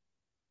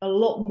a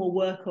lot more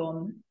work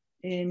on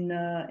in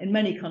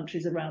many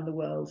countries around the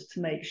world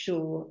to make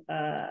sure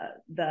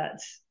that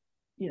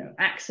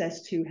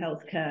access to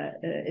healthcare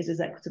is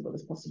as equitable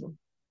as possible.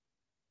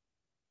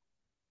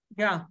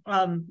 Yeah,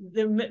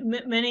 there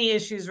are many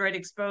issues, right,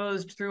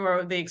 exposed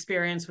through the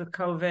experience with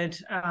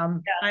COVID.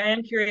 I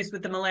am curious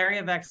with the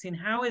malaria vaccine,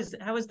 how is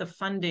the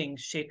funding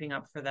shaping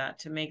up for that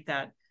to make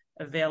that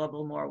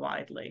available more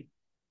widely?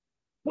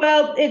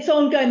 Well, it's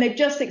ongoing. They've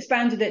just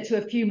expanded it to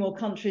a few more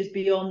countries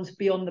beyond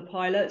the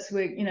pilots.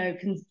 We,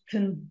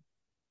 can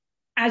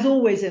as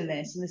always in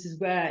this, and this is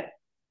where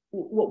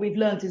what we've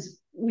learned is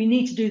we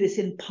need to do this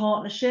in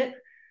partnership,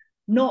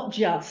 not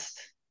just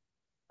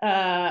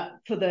for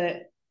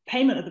the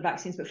payment of the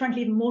vaccines, but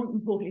frankly, even more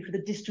importantly, for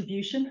the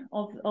distribution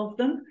of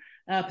them,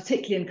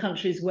 particularly in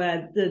countries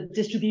where the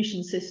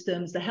distribution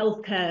systems, the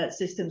healthcare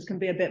systems can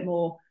be a bit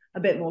more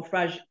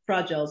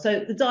fragile.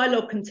 So the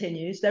dialogue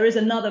continues. There is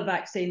another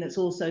vaccine that's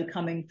also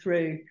coming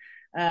through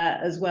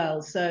as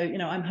well. So,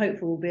 I'm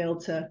hopeful we'll be able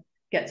to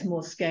get to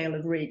more scale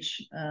of reach,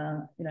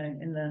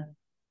 in the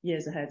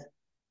years ahead.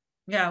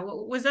 Yeah,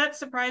 was that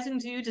surprising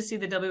to you to see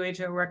the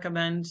WHO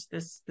recommend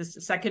this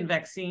second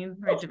vaccine,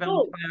 right,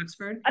 developed by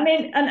Oxford? I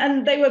mean,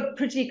 and they were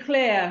pretty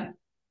clear.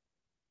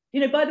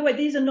 By the way,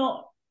 these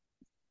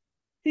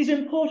are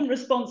important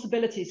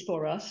responsibilities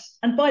for us.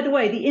 And by the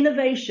way, the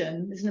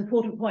innovation is an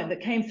important point that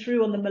came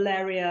through on the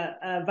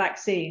malaria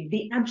vaccine.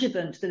 The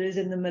adjuvant that is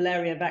in the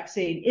malaria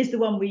vaccine is the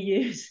one we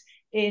use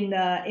in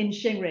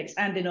Shingrix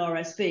and in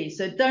RSV.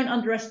 So don't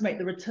underestimate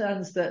the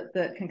returns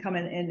that can come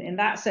in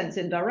that sense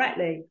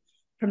indirectly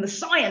from the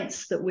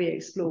science that we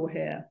explore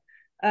here.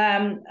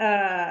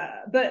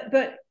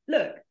 But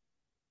look,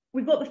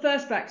 we've got the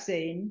first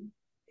vaccine.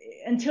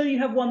 Until you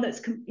have one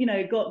that's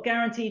got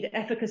guaranteed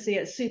efficacy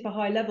at super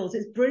high levels,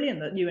 it's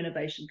brilliant that new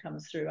innovation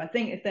comes through. I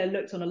think if they're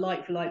looked on a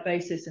like-for-like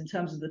basis in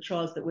terms of the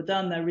trials that were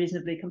done, they're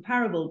reasonably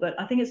comparable. But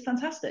I think it's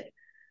fantastic.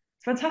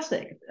 It's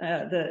fantastic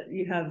that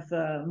you have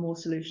more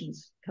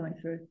solutions coming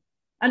through.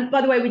 And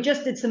by the way, we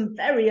just did some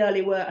very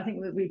early work. I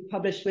think we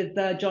published with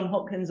John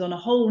Hopkins on a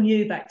whole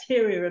new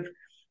bacteria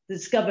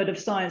discovered of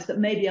science that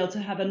may be able to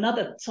have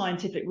another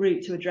scientific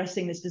route to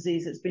addressing this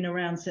disease that's been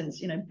around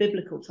since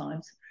biblical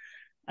times.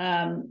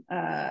 And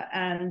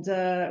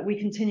we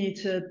continue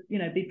to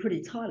be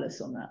pretty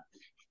tireless on that.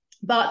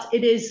 But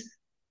it is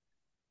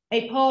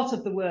a part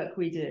of the work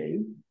we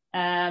do,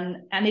 and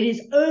it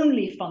is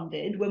only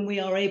funded when we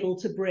are able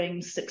to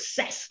bring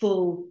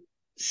successful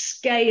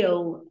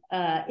scale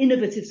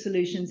innovative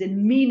solutions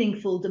in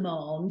meaningful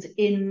demand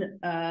in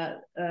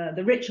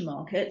the richer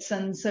markets.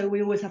 And so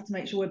we always have to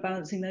make sure we're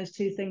balancing those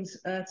two things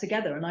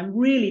together. And I'm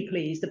really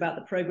pleased about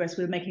the progress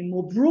we're making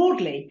more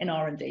broadly in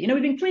R&D.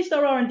 We've increased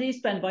our R&D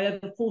spend by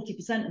over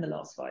 40% in the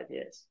last 5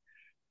 years.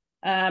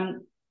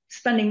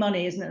 Spending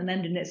money isn't an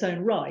end in its own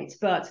right,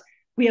 but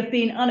we have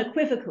been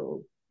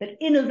unequivocal that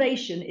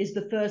innovation is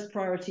the first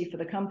priority for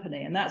the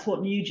company. And that's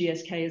what new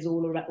GSK is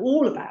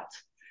all about.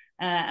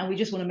 And we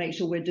just want to make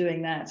sure we're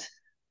doing that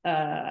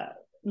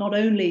not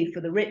only for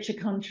the richer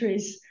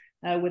countries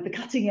with the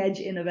cutting edge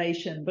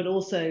innovation, but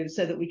also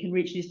so that we can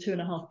reach these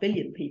 2.5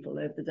 billion people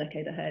over the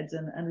decade ahead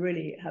and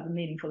really have a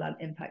meaningful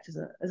impact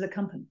as a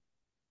company.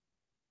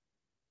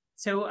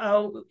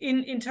 So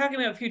in talking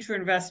about future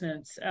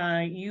investments,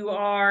 you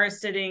are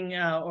sitting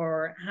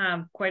or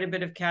have quite a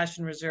bit of cash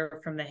in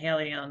reserve from the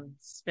Haleon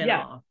spinoff.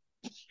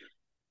 Yeah.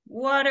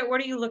 What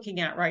are you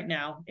looking at right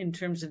now in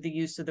terms of the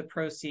use of the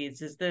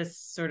proceeds? Is this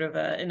sort of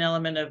an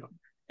element of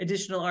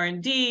additional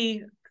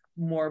R&D,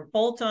 more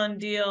bolt-on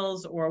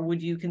deals, or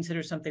would you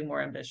consider something more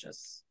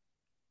ambitious?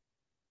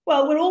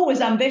 Well, we're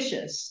always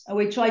ambitious.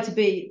 We try to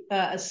be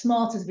as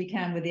smart as we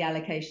can with the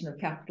allocation of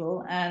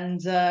capital. And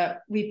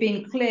we've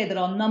been clear that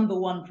our number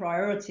one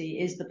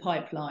priority is the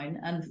pipeline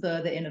and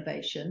further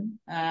innovation.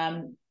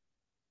 Now,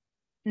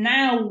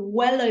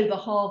 well over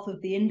half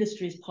of the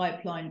industry's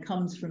pipeline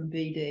comes from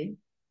BD.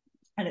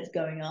 And it's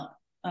going up.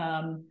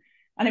 And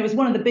And it was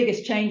one of the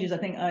biggest changes I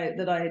think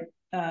that I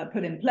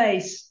put in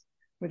place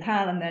with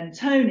Hal and then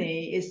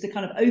Tony, is to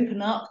kind of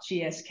open up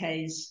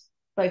GSK's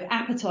both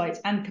appetite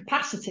and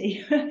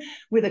capacity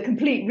with a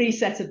complete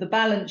reset of the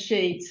balance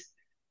sheet,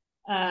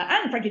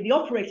 and frankly the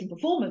operating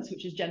performance,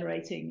 which is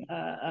generating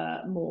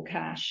more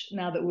cash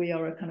now that we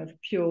are a kind of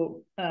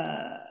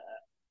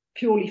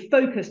purely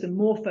focused and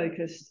more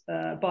focused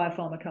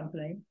biopharma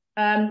company.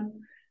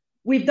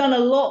 We've done a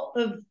lot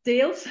of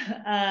deals,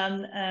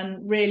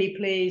 and really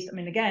pleased. I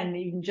mean, again,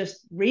 even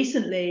just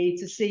recently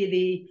to see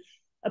the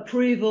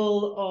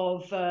approval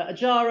of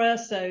Ojjaara,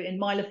 so in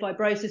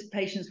myelofibrosis,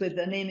 patients with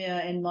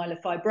anemia in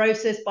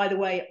myelofibrosis, by the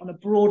way, on a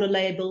broader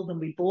label than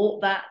we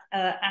bought that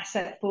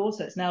asset for,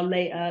 so it's now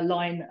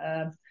line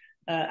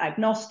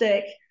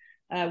agnostic.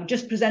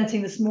 Just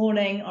presenting this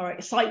morning our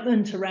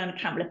excitement around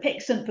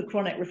camlipixant for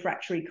chronic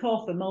refractory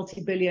cough, a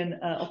multi-billion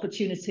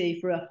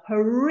opportunity for a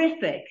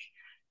horrific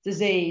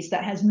disease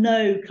that has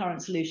no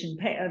current solution.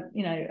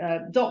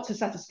 Doctor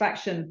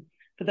satisfaction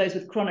for those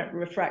with chronic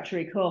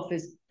refractory cough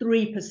is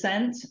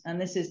 3%, and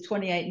this is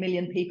 28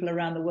 million people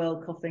around the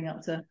world coughing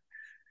up to,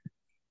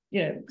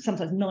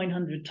 sometimes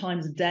 900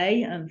 times a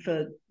day, and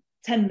for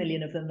 10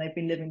 million of them, they've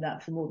been living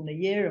that for more than a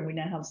year, and we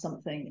now have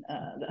something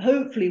that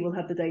hopefully we'll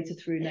have the data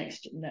through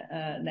next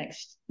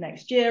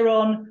year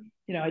on.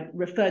 I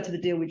referred to the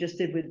deal we just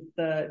did with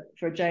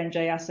for a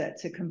J&J asset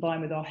to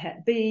combine with our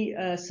Hep B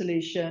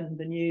solution,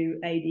 the new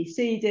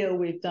ADC deal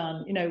we've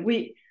done.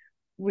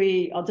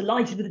 We are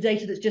delighted with the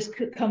data that's just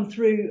come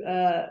through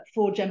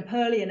for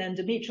Jemperli and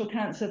endometrial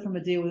cancer from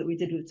a deal that we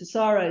did with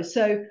Tesaro.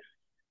 So,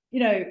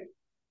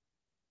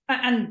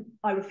 and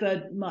I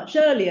referred much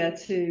earlier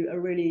to a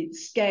really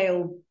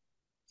scale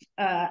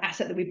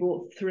asset that we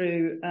brought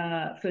through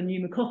for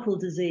pneumococcal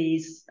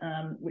disease,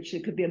 which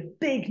it could be a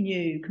big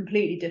new,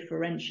 completely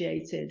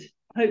differentiated,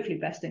 hopefully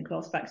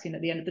best-in-class vaccine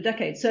at the end of the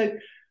decade. So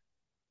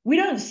we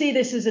don't see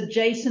this as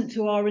adjacent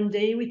to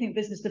R&D. We think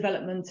business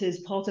development is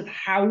part of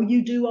how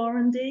you do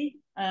R&D.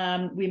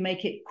 We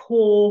make it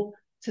core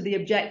to the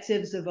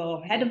objectives of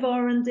our head of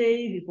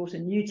R&D, who brought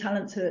in new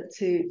talent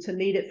to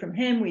lead it from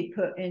him. We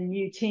put in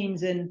new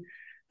teams in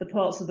the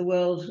parts of the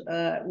world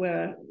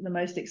where the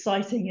most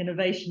exciting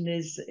innovation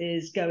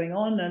is going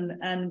on.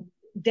 And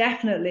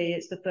definitely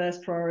it's the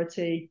first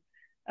priority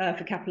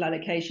for capital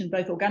allocation,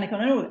 both organic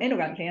and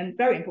inorganically. And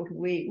very important,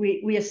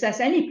 we assess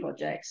any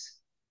projects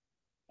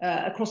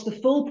across the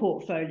full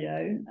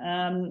portfolio,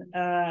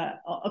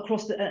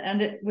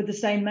 with the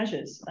same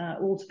measures,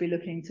 all to be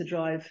looking to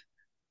drive,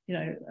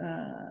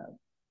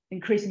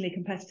 increasingly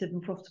competitive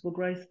and profitable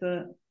growth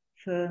for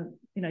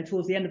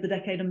towards the end of the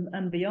decade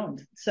and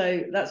beyond.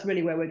 So that's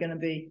really where we're going to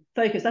be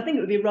focused. I think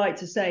it would be right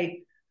to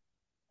say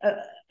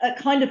at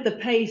kind of the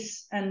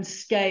pace and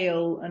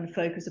scale and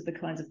focus of the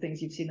kinds of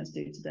things you've seen us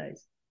do today.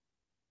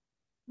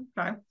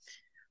 Okay.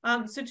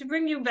 So to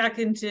bring you back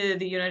into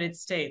the United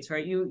States,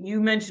 right?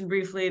 You mentioned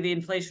briefly the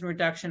Inflation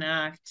Reduction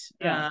Act,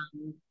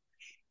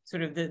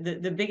 sort of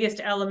the biggest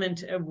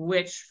element of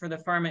which for the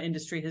pharma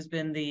industry has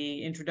been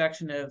the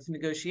introduction of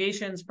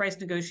price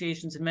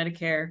negotiations in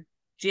Medicare.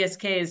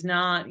 GSK is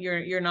not,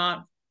 you're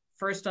not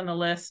first on the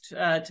list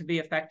to be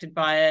affected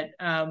by it.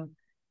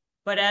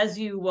 But as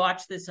you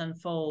watch this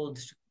unfold,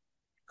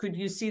 could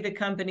you see the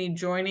company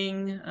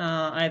joining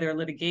either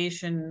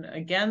litigation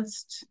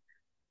against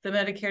the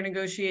Medicare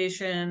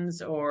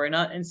negotiations or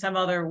in some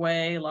other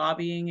way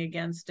lobbying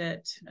against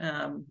it?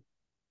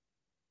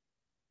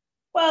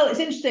 Well, it's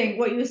interesting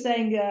what you were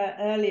saying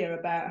earlier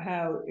about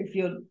how if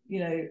you're,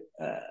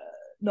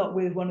 not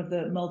with one of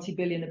the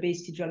multi-billion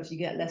obesity drugs, you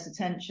get less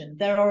attention.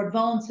 There are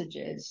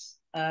advantages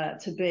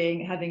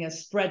to having a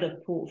spread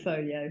of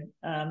portfolio,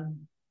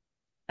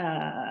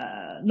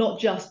 not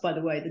just, by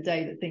the way, the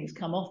day that things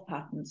come off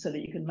patent so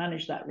that you can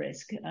manage that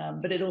risk,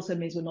 but it also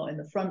means we're not in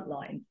the front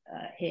line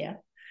here.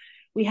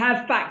 We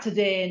have factored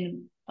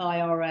in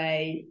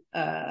IRA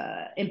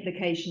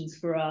implications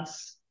for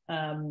us,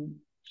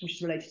 which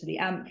is related to the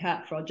AMP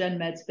cap for our Gen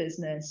Meds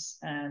business.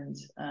 And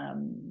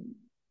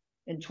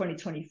in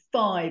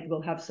 2025,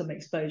 we'll have some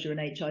exposure in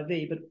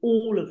HIV, but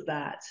all of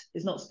that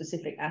is not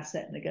specific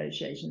asset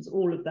negotiations.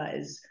 All of that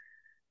is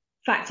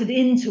factored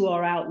into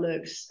our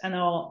outlooks and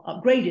our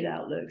upgraded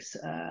outlooks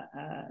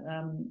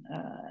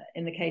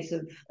in the case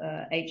of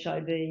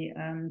HIV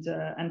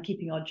and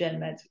keeping our Gen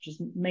Meds, which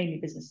is mainly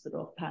business that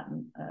are off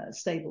patent,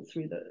 stable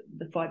through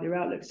the 5-year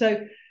outlook.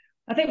 So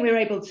I think we're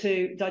able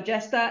to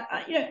digest that.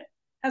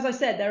 As I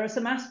said, there are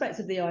some aspects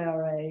of the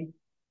IRA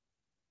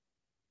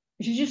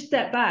which is just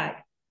step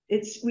back.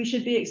 We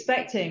should be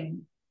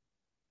expecting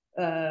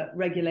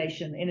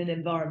regulation in an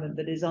environment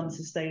that is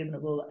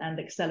unsustainable and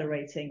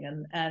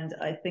accelerating, and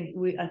I think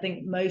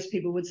most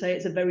people would say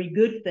it's a very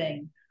good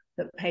thing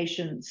that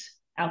patients'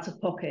 out of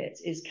pocket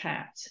is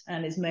capped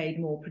and is made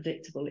more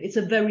predictable. It's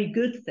a very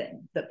good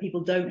thing that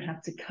people don't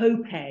have to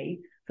co-pay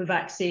for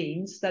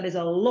vaccines. That is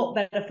a lot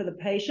better for the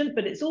patient,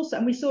 but it's also,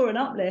 and we saw an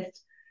uplift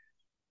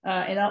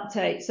in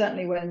uptake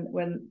certainly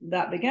when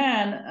that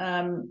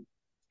began.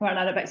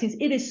 adult vaccines,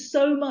 it is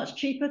so much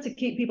cheaper to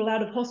keep people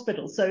out of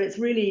hospital. So it's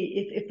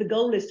really, if the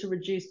goal is to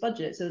reduce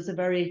budgets, it's a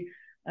very,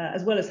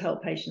 as well as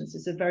help patients,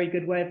 it's a very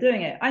good way of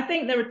doing it. I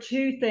think there are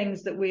two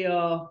things that we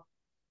are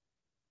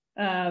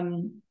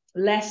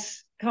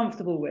less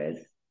comfortable with.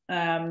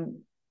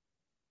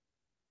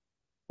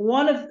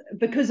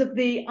 Because of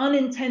the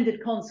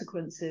unintended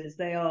consequences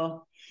they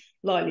are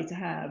likely to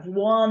have.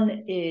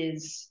 One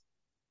is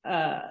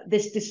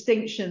this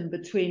distinction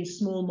between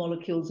small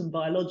molecules and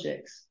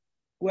biologics,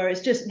 where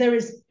there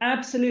is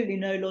absolutely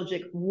no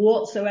logic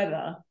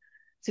whatsoever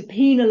to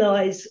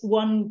penalize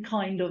one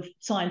kind of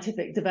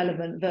scientific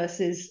development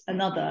versus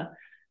another,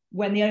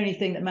 when the only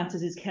thing that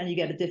matters is, can you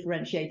get a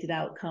differentiated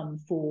outcome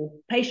for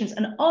patients?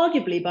 And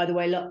arguably, by the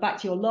way, look, back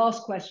to your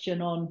last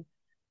question on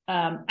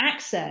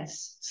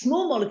access,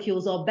 small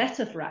molecules are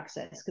better for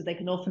access because they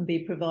can often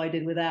be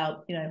provided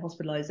without,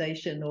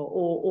 hospitalization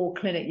or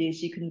clinic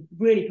use. You can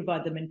really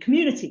provide them in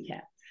community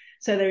care.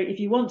 So if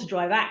you want to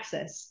drive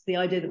access, the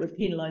idea that we're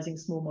penalizing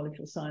small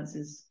molecule science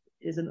is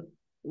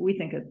we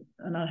think, an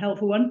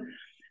unhelpful one.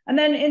 And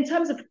then in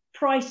terms of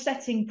price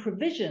setting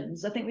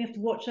provisions, I think we have to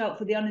watch out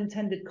for the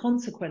unintended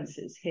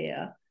consequences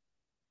here,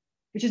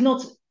 which is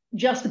not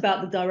just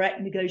about the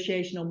direct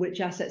negotiation on which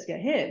assets get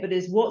hit, but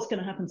is what's going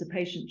to happen to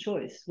patient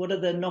choice? What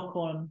are the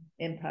knock-on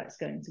impacts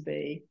going to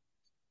be?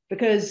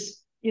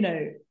 Because,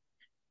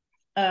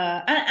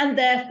 and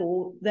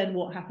therefore, then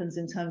what happens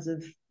in terms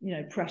of,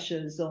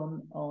 pressures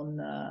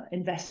on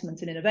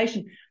investment in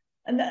innovation?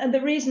 And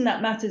the reason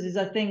that matters is,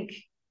 I think,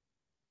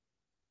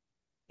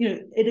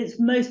 at its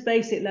most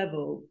basic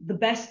level, the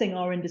best thing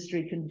our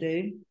industry can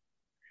do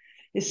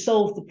is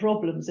solve the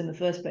problems in the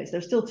first place. There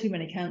are still too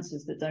many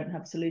cancers that don't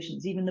have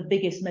solutions. Even the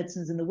biggest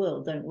medicines in the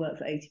world don't work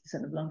for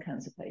 80% of lung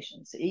cancer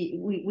patients.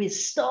 We're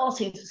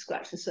starting to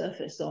scratch the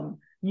surface on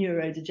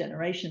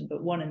neurodegeneration,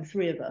 but 1 in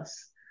 3 of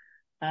us,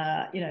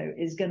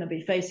 is going to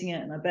be facing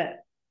it. And I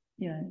bet,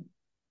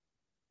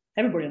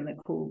 everybody on the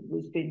call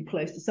has been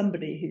close to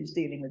somebody who's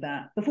dealing with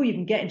that before you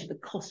even get into the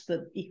cost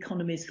for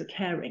economies for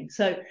caring.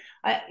 So,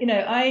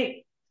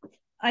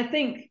 I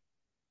think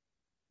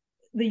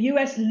the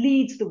US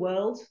leads the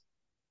world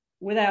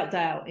without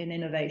doubt in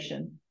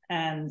innovation,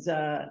 and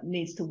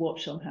needs to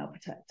watch on how to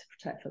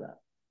protect for that.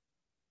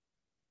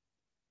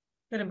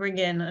 I'm going to bring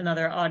in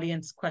another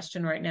audience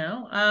question right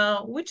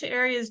now. Which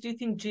areas do you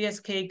think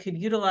GSK could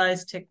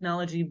utilize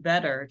technology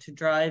better to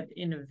drive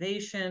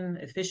innovation,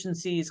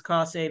 efficiencies,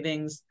 cost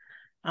savings?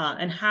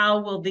 And how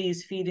will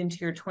these feed into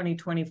your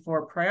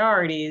 2024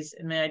 priorities?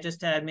 And may I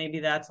just add, maybe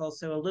that's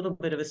also a little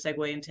bit of a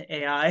segue into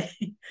AI.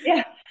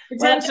 Yeah,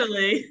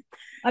 potentially. Well,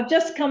 I've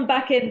just come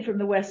back in from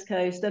the West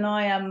Coast, and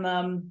I am,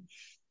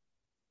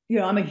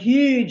 I'm a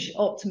huge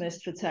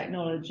optimist for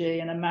technology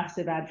and a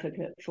massive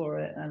advocate for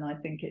it. And I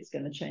think it's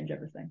going to change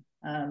everything.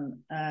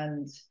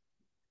 And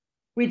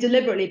we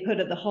deliberately put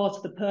at the heart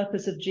of the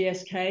purpose of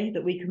GSK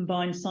that we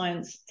combine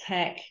science,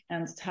 tech,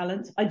 and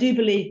talent. I do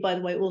believe, by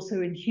the way,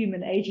 also in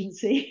human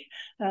agency,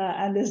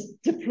 and there's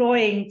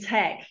deploying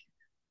tech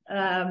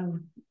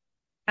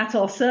at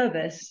our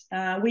service.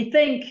 We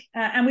think,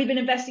 and we've been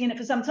investing in it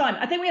for some time,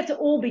 I think we have to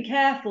all be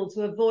careful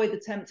to avoid the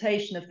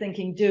temptation of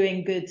thinking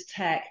doing good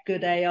tech,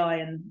 good AI,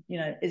 and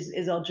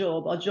is our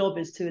job. Our job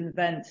is to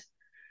invent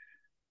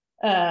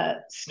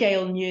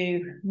scale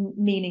new,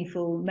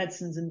 meaningful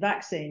medicines and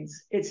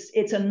vaccines.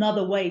 It's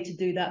another way to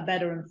do that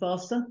better and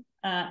faster,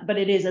 but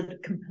it is a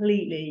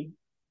completely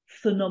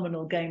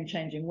phenomenal,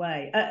 game-changing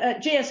way.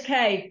 At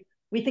GSK,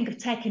 we think of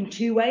tech in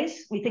 2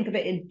 ways. We think of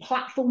it in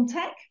platform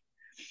tech,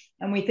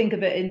 and we think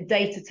of it in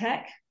data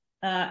tech.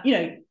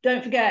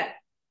 Don't forget,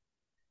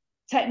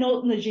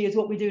 technology is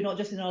what we do not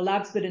just in our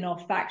labs, but in our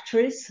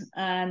factories.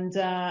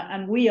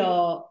 And we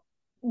are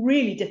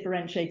really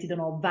differentiated on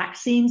our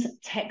vaccines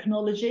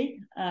technology,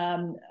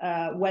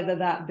 whether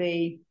that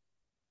be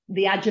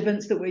the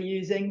adjuvants that we're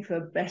using for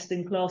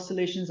best-in-class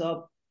solutions,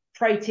 our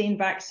protein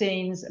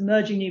vaccines,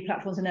 emerging new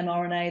platforms in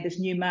mRNA, this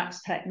new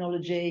MAPS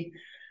technology,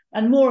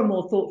 and more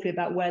thoughtfully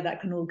about where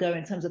that can all go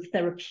in terms of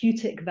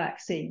therapeutic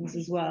vaccines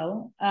as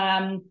well.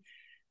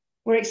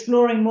 We're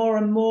exploring more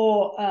and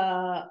more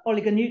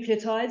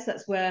oligonucleotides.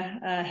 That's where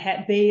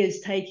Hep B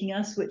is taking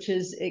us, which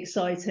is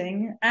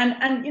exciting.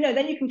 And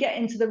then you can get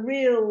into the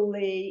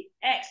really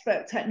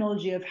expert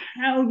technology of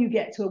how you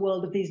get to a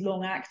world of these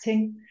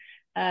long-acting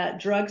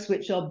drugs,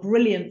 which are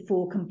brilliant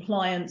for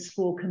compliance,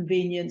 for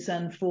convenience,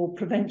 and for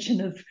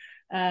prevention of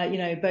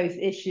both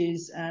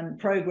issues and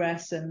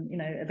progress. And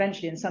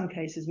eventually, in some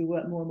cases, we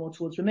work more and more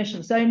towards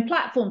remission. So in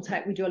platform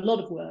tech, we do a lot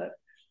of work.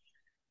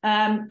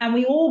 And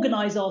we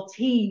organize our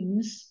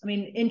teams. I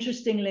mean,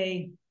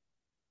 interestingly,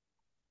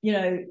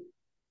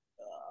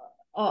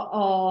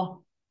 our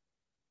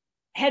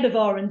head of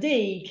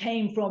R&D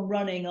came from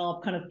running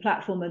our kind of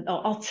platform and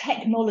our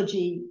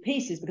technology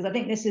pieces, because I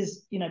think this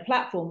is,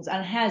 platforms,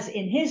 and has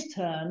in his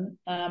turn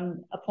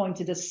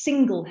appointed a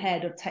single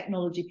head of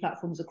technology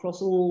platforms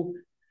across all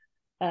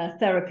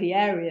therapy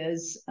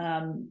areas,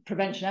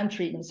 prevention and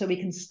treatment, so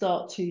we can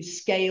start to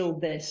scale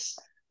this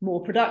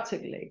more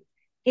productively.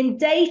 In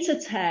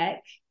data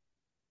tech,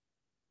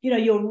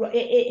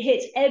 it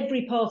hits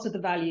every part of the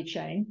value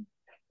chain,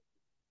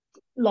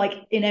 like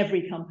in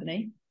every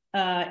company.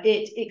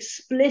 It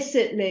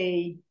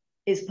explicitly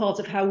is part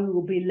of how we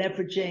will be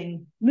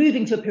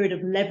moving to a period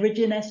of leverage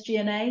in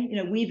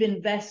SG&A. We've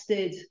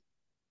invested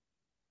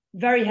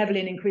very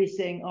heavily in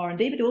increasing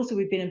R&D, but also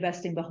we've been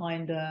investing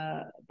behind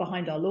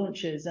our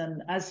launches.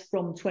 And as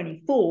from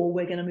 24,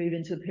 we're going to move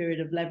into a period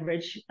of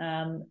leverage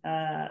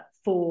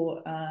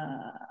for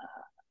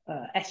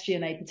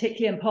SG&A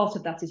particularly. And part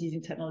of that is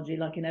using technology,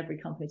 like in every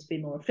company, to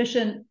be more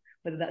efficient,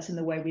 whether that's in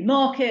the way we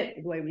market,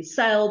 the way we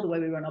sell, the way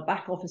we run our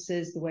back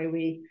offices, the way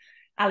we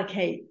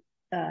allocate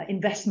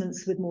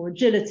investments with more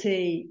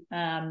agility.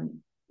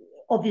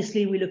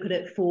 Obviously, we look at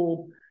it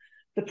for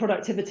the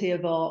productivity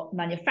of our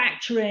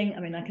manufacturing. I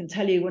mean, I can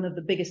tell you one of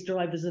the biggest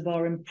drivers of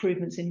our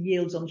improvements in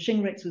yields on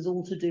Shingrix was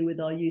all to do with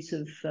our use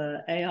of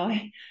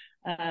AI.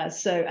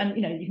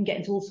 You can get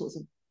into all sorts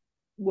of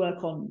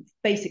work on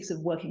basics of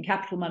working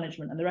capital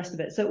management and the rest of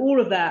it. So all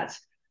of that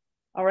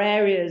are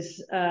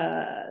areas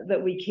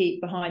that we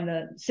keep behind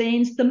the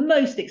scenes. The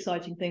most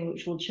exciting thing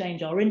which will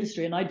change our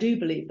industry, and I do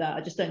believe that, I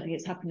just don't think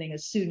it's happening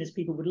as soon as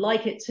people would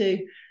like it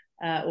to,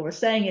 or are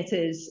saying it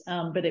is,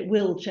 but it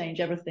will change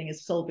everything,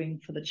 is solving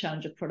for the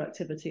challenge of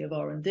productivity of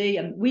R&D.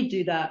 And we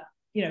do that.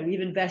 We've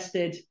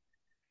invested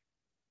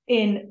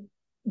in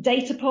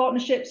data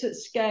partnerships at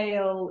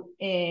scale,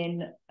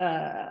 in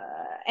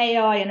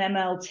AI and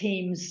ML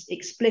teams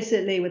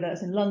explicitly, whether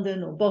that's in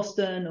London or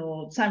Boston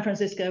or San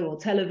Francisco or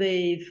Tel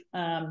Aviv.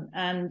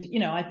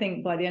 I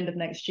think by the end of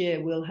next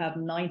year, we'll have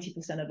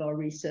 90% of our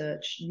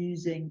research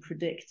using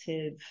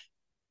predictive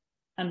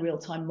and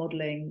real-time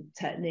modeling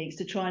techniques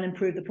to try and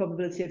improve the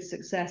probability of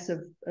success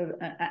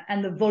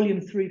and the volume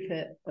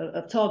throughput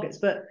of targets.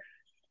 But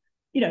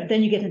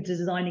then you get into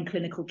designing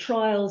clinical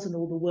trials and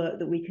all the work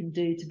that we can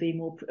do to be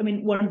more. I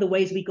mean, one of the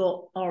ways we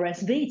got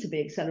RSV to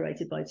be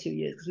accelerated by 2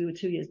 years, because we were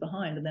 2 years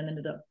behind and then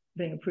ended up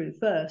being approved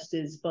first,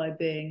 is by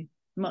being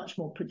much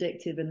more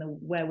predictive in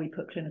where we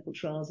put clinical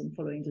trials and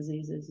following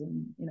diseases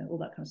and all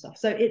that kind of stuff.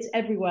 So it's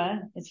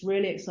everywhere. It's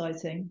really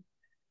exciting.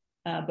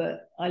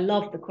 But I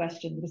love the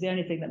question, because the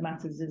only thing that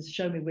matters is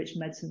show me which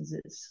medicines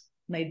it's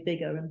made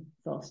bigger and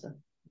faster.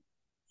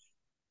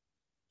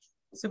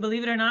 So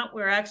believe it or not,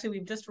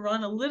 we've just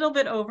run a little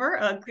bit over.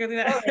 Clearly,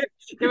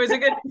 it was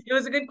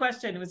a good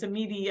question. It was a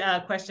meaty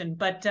question.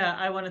 But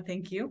I want to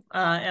thank you,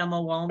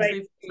 Emma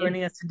Walmsley, for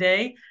joining us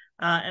today,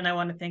 and I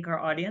want to thank our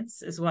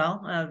audience as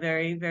well.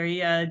 Very,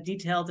 very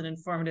detailed and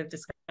informative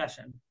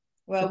discussion.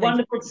 Well,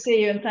 wonderful to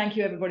see you, and thank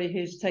you everybody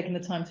who's taken the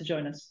time to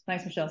join us.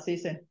 Thanks, Michelle. See you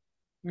soon.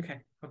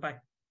 Okay.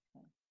 Bye-bye.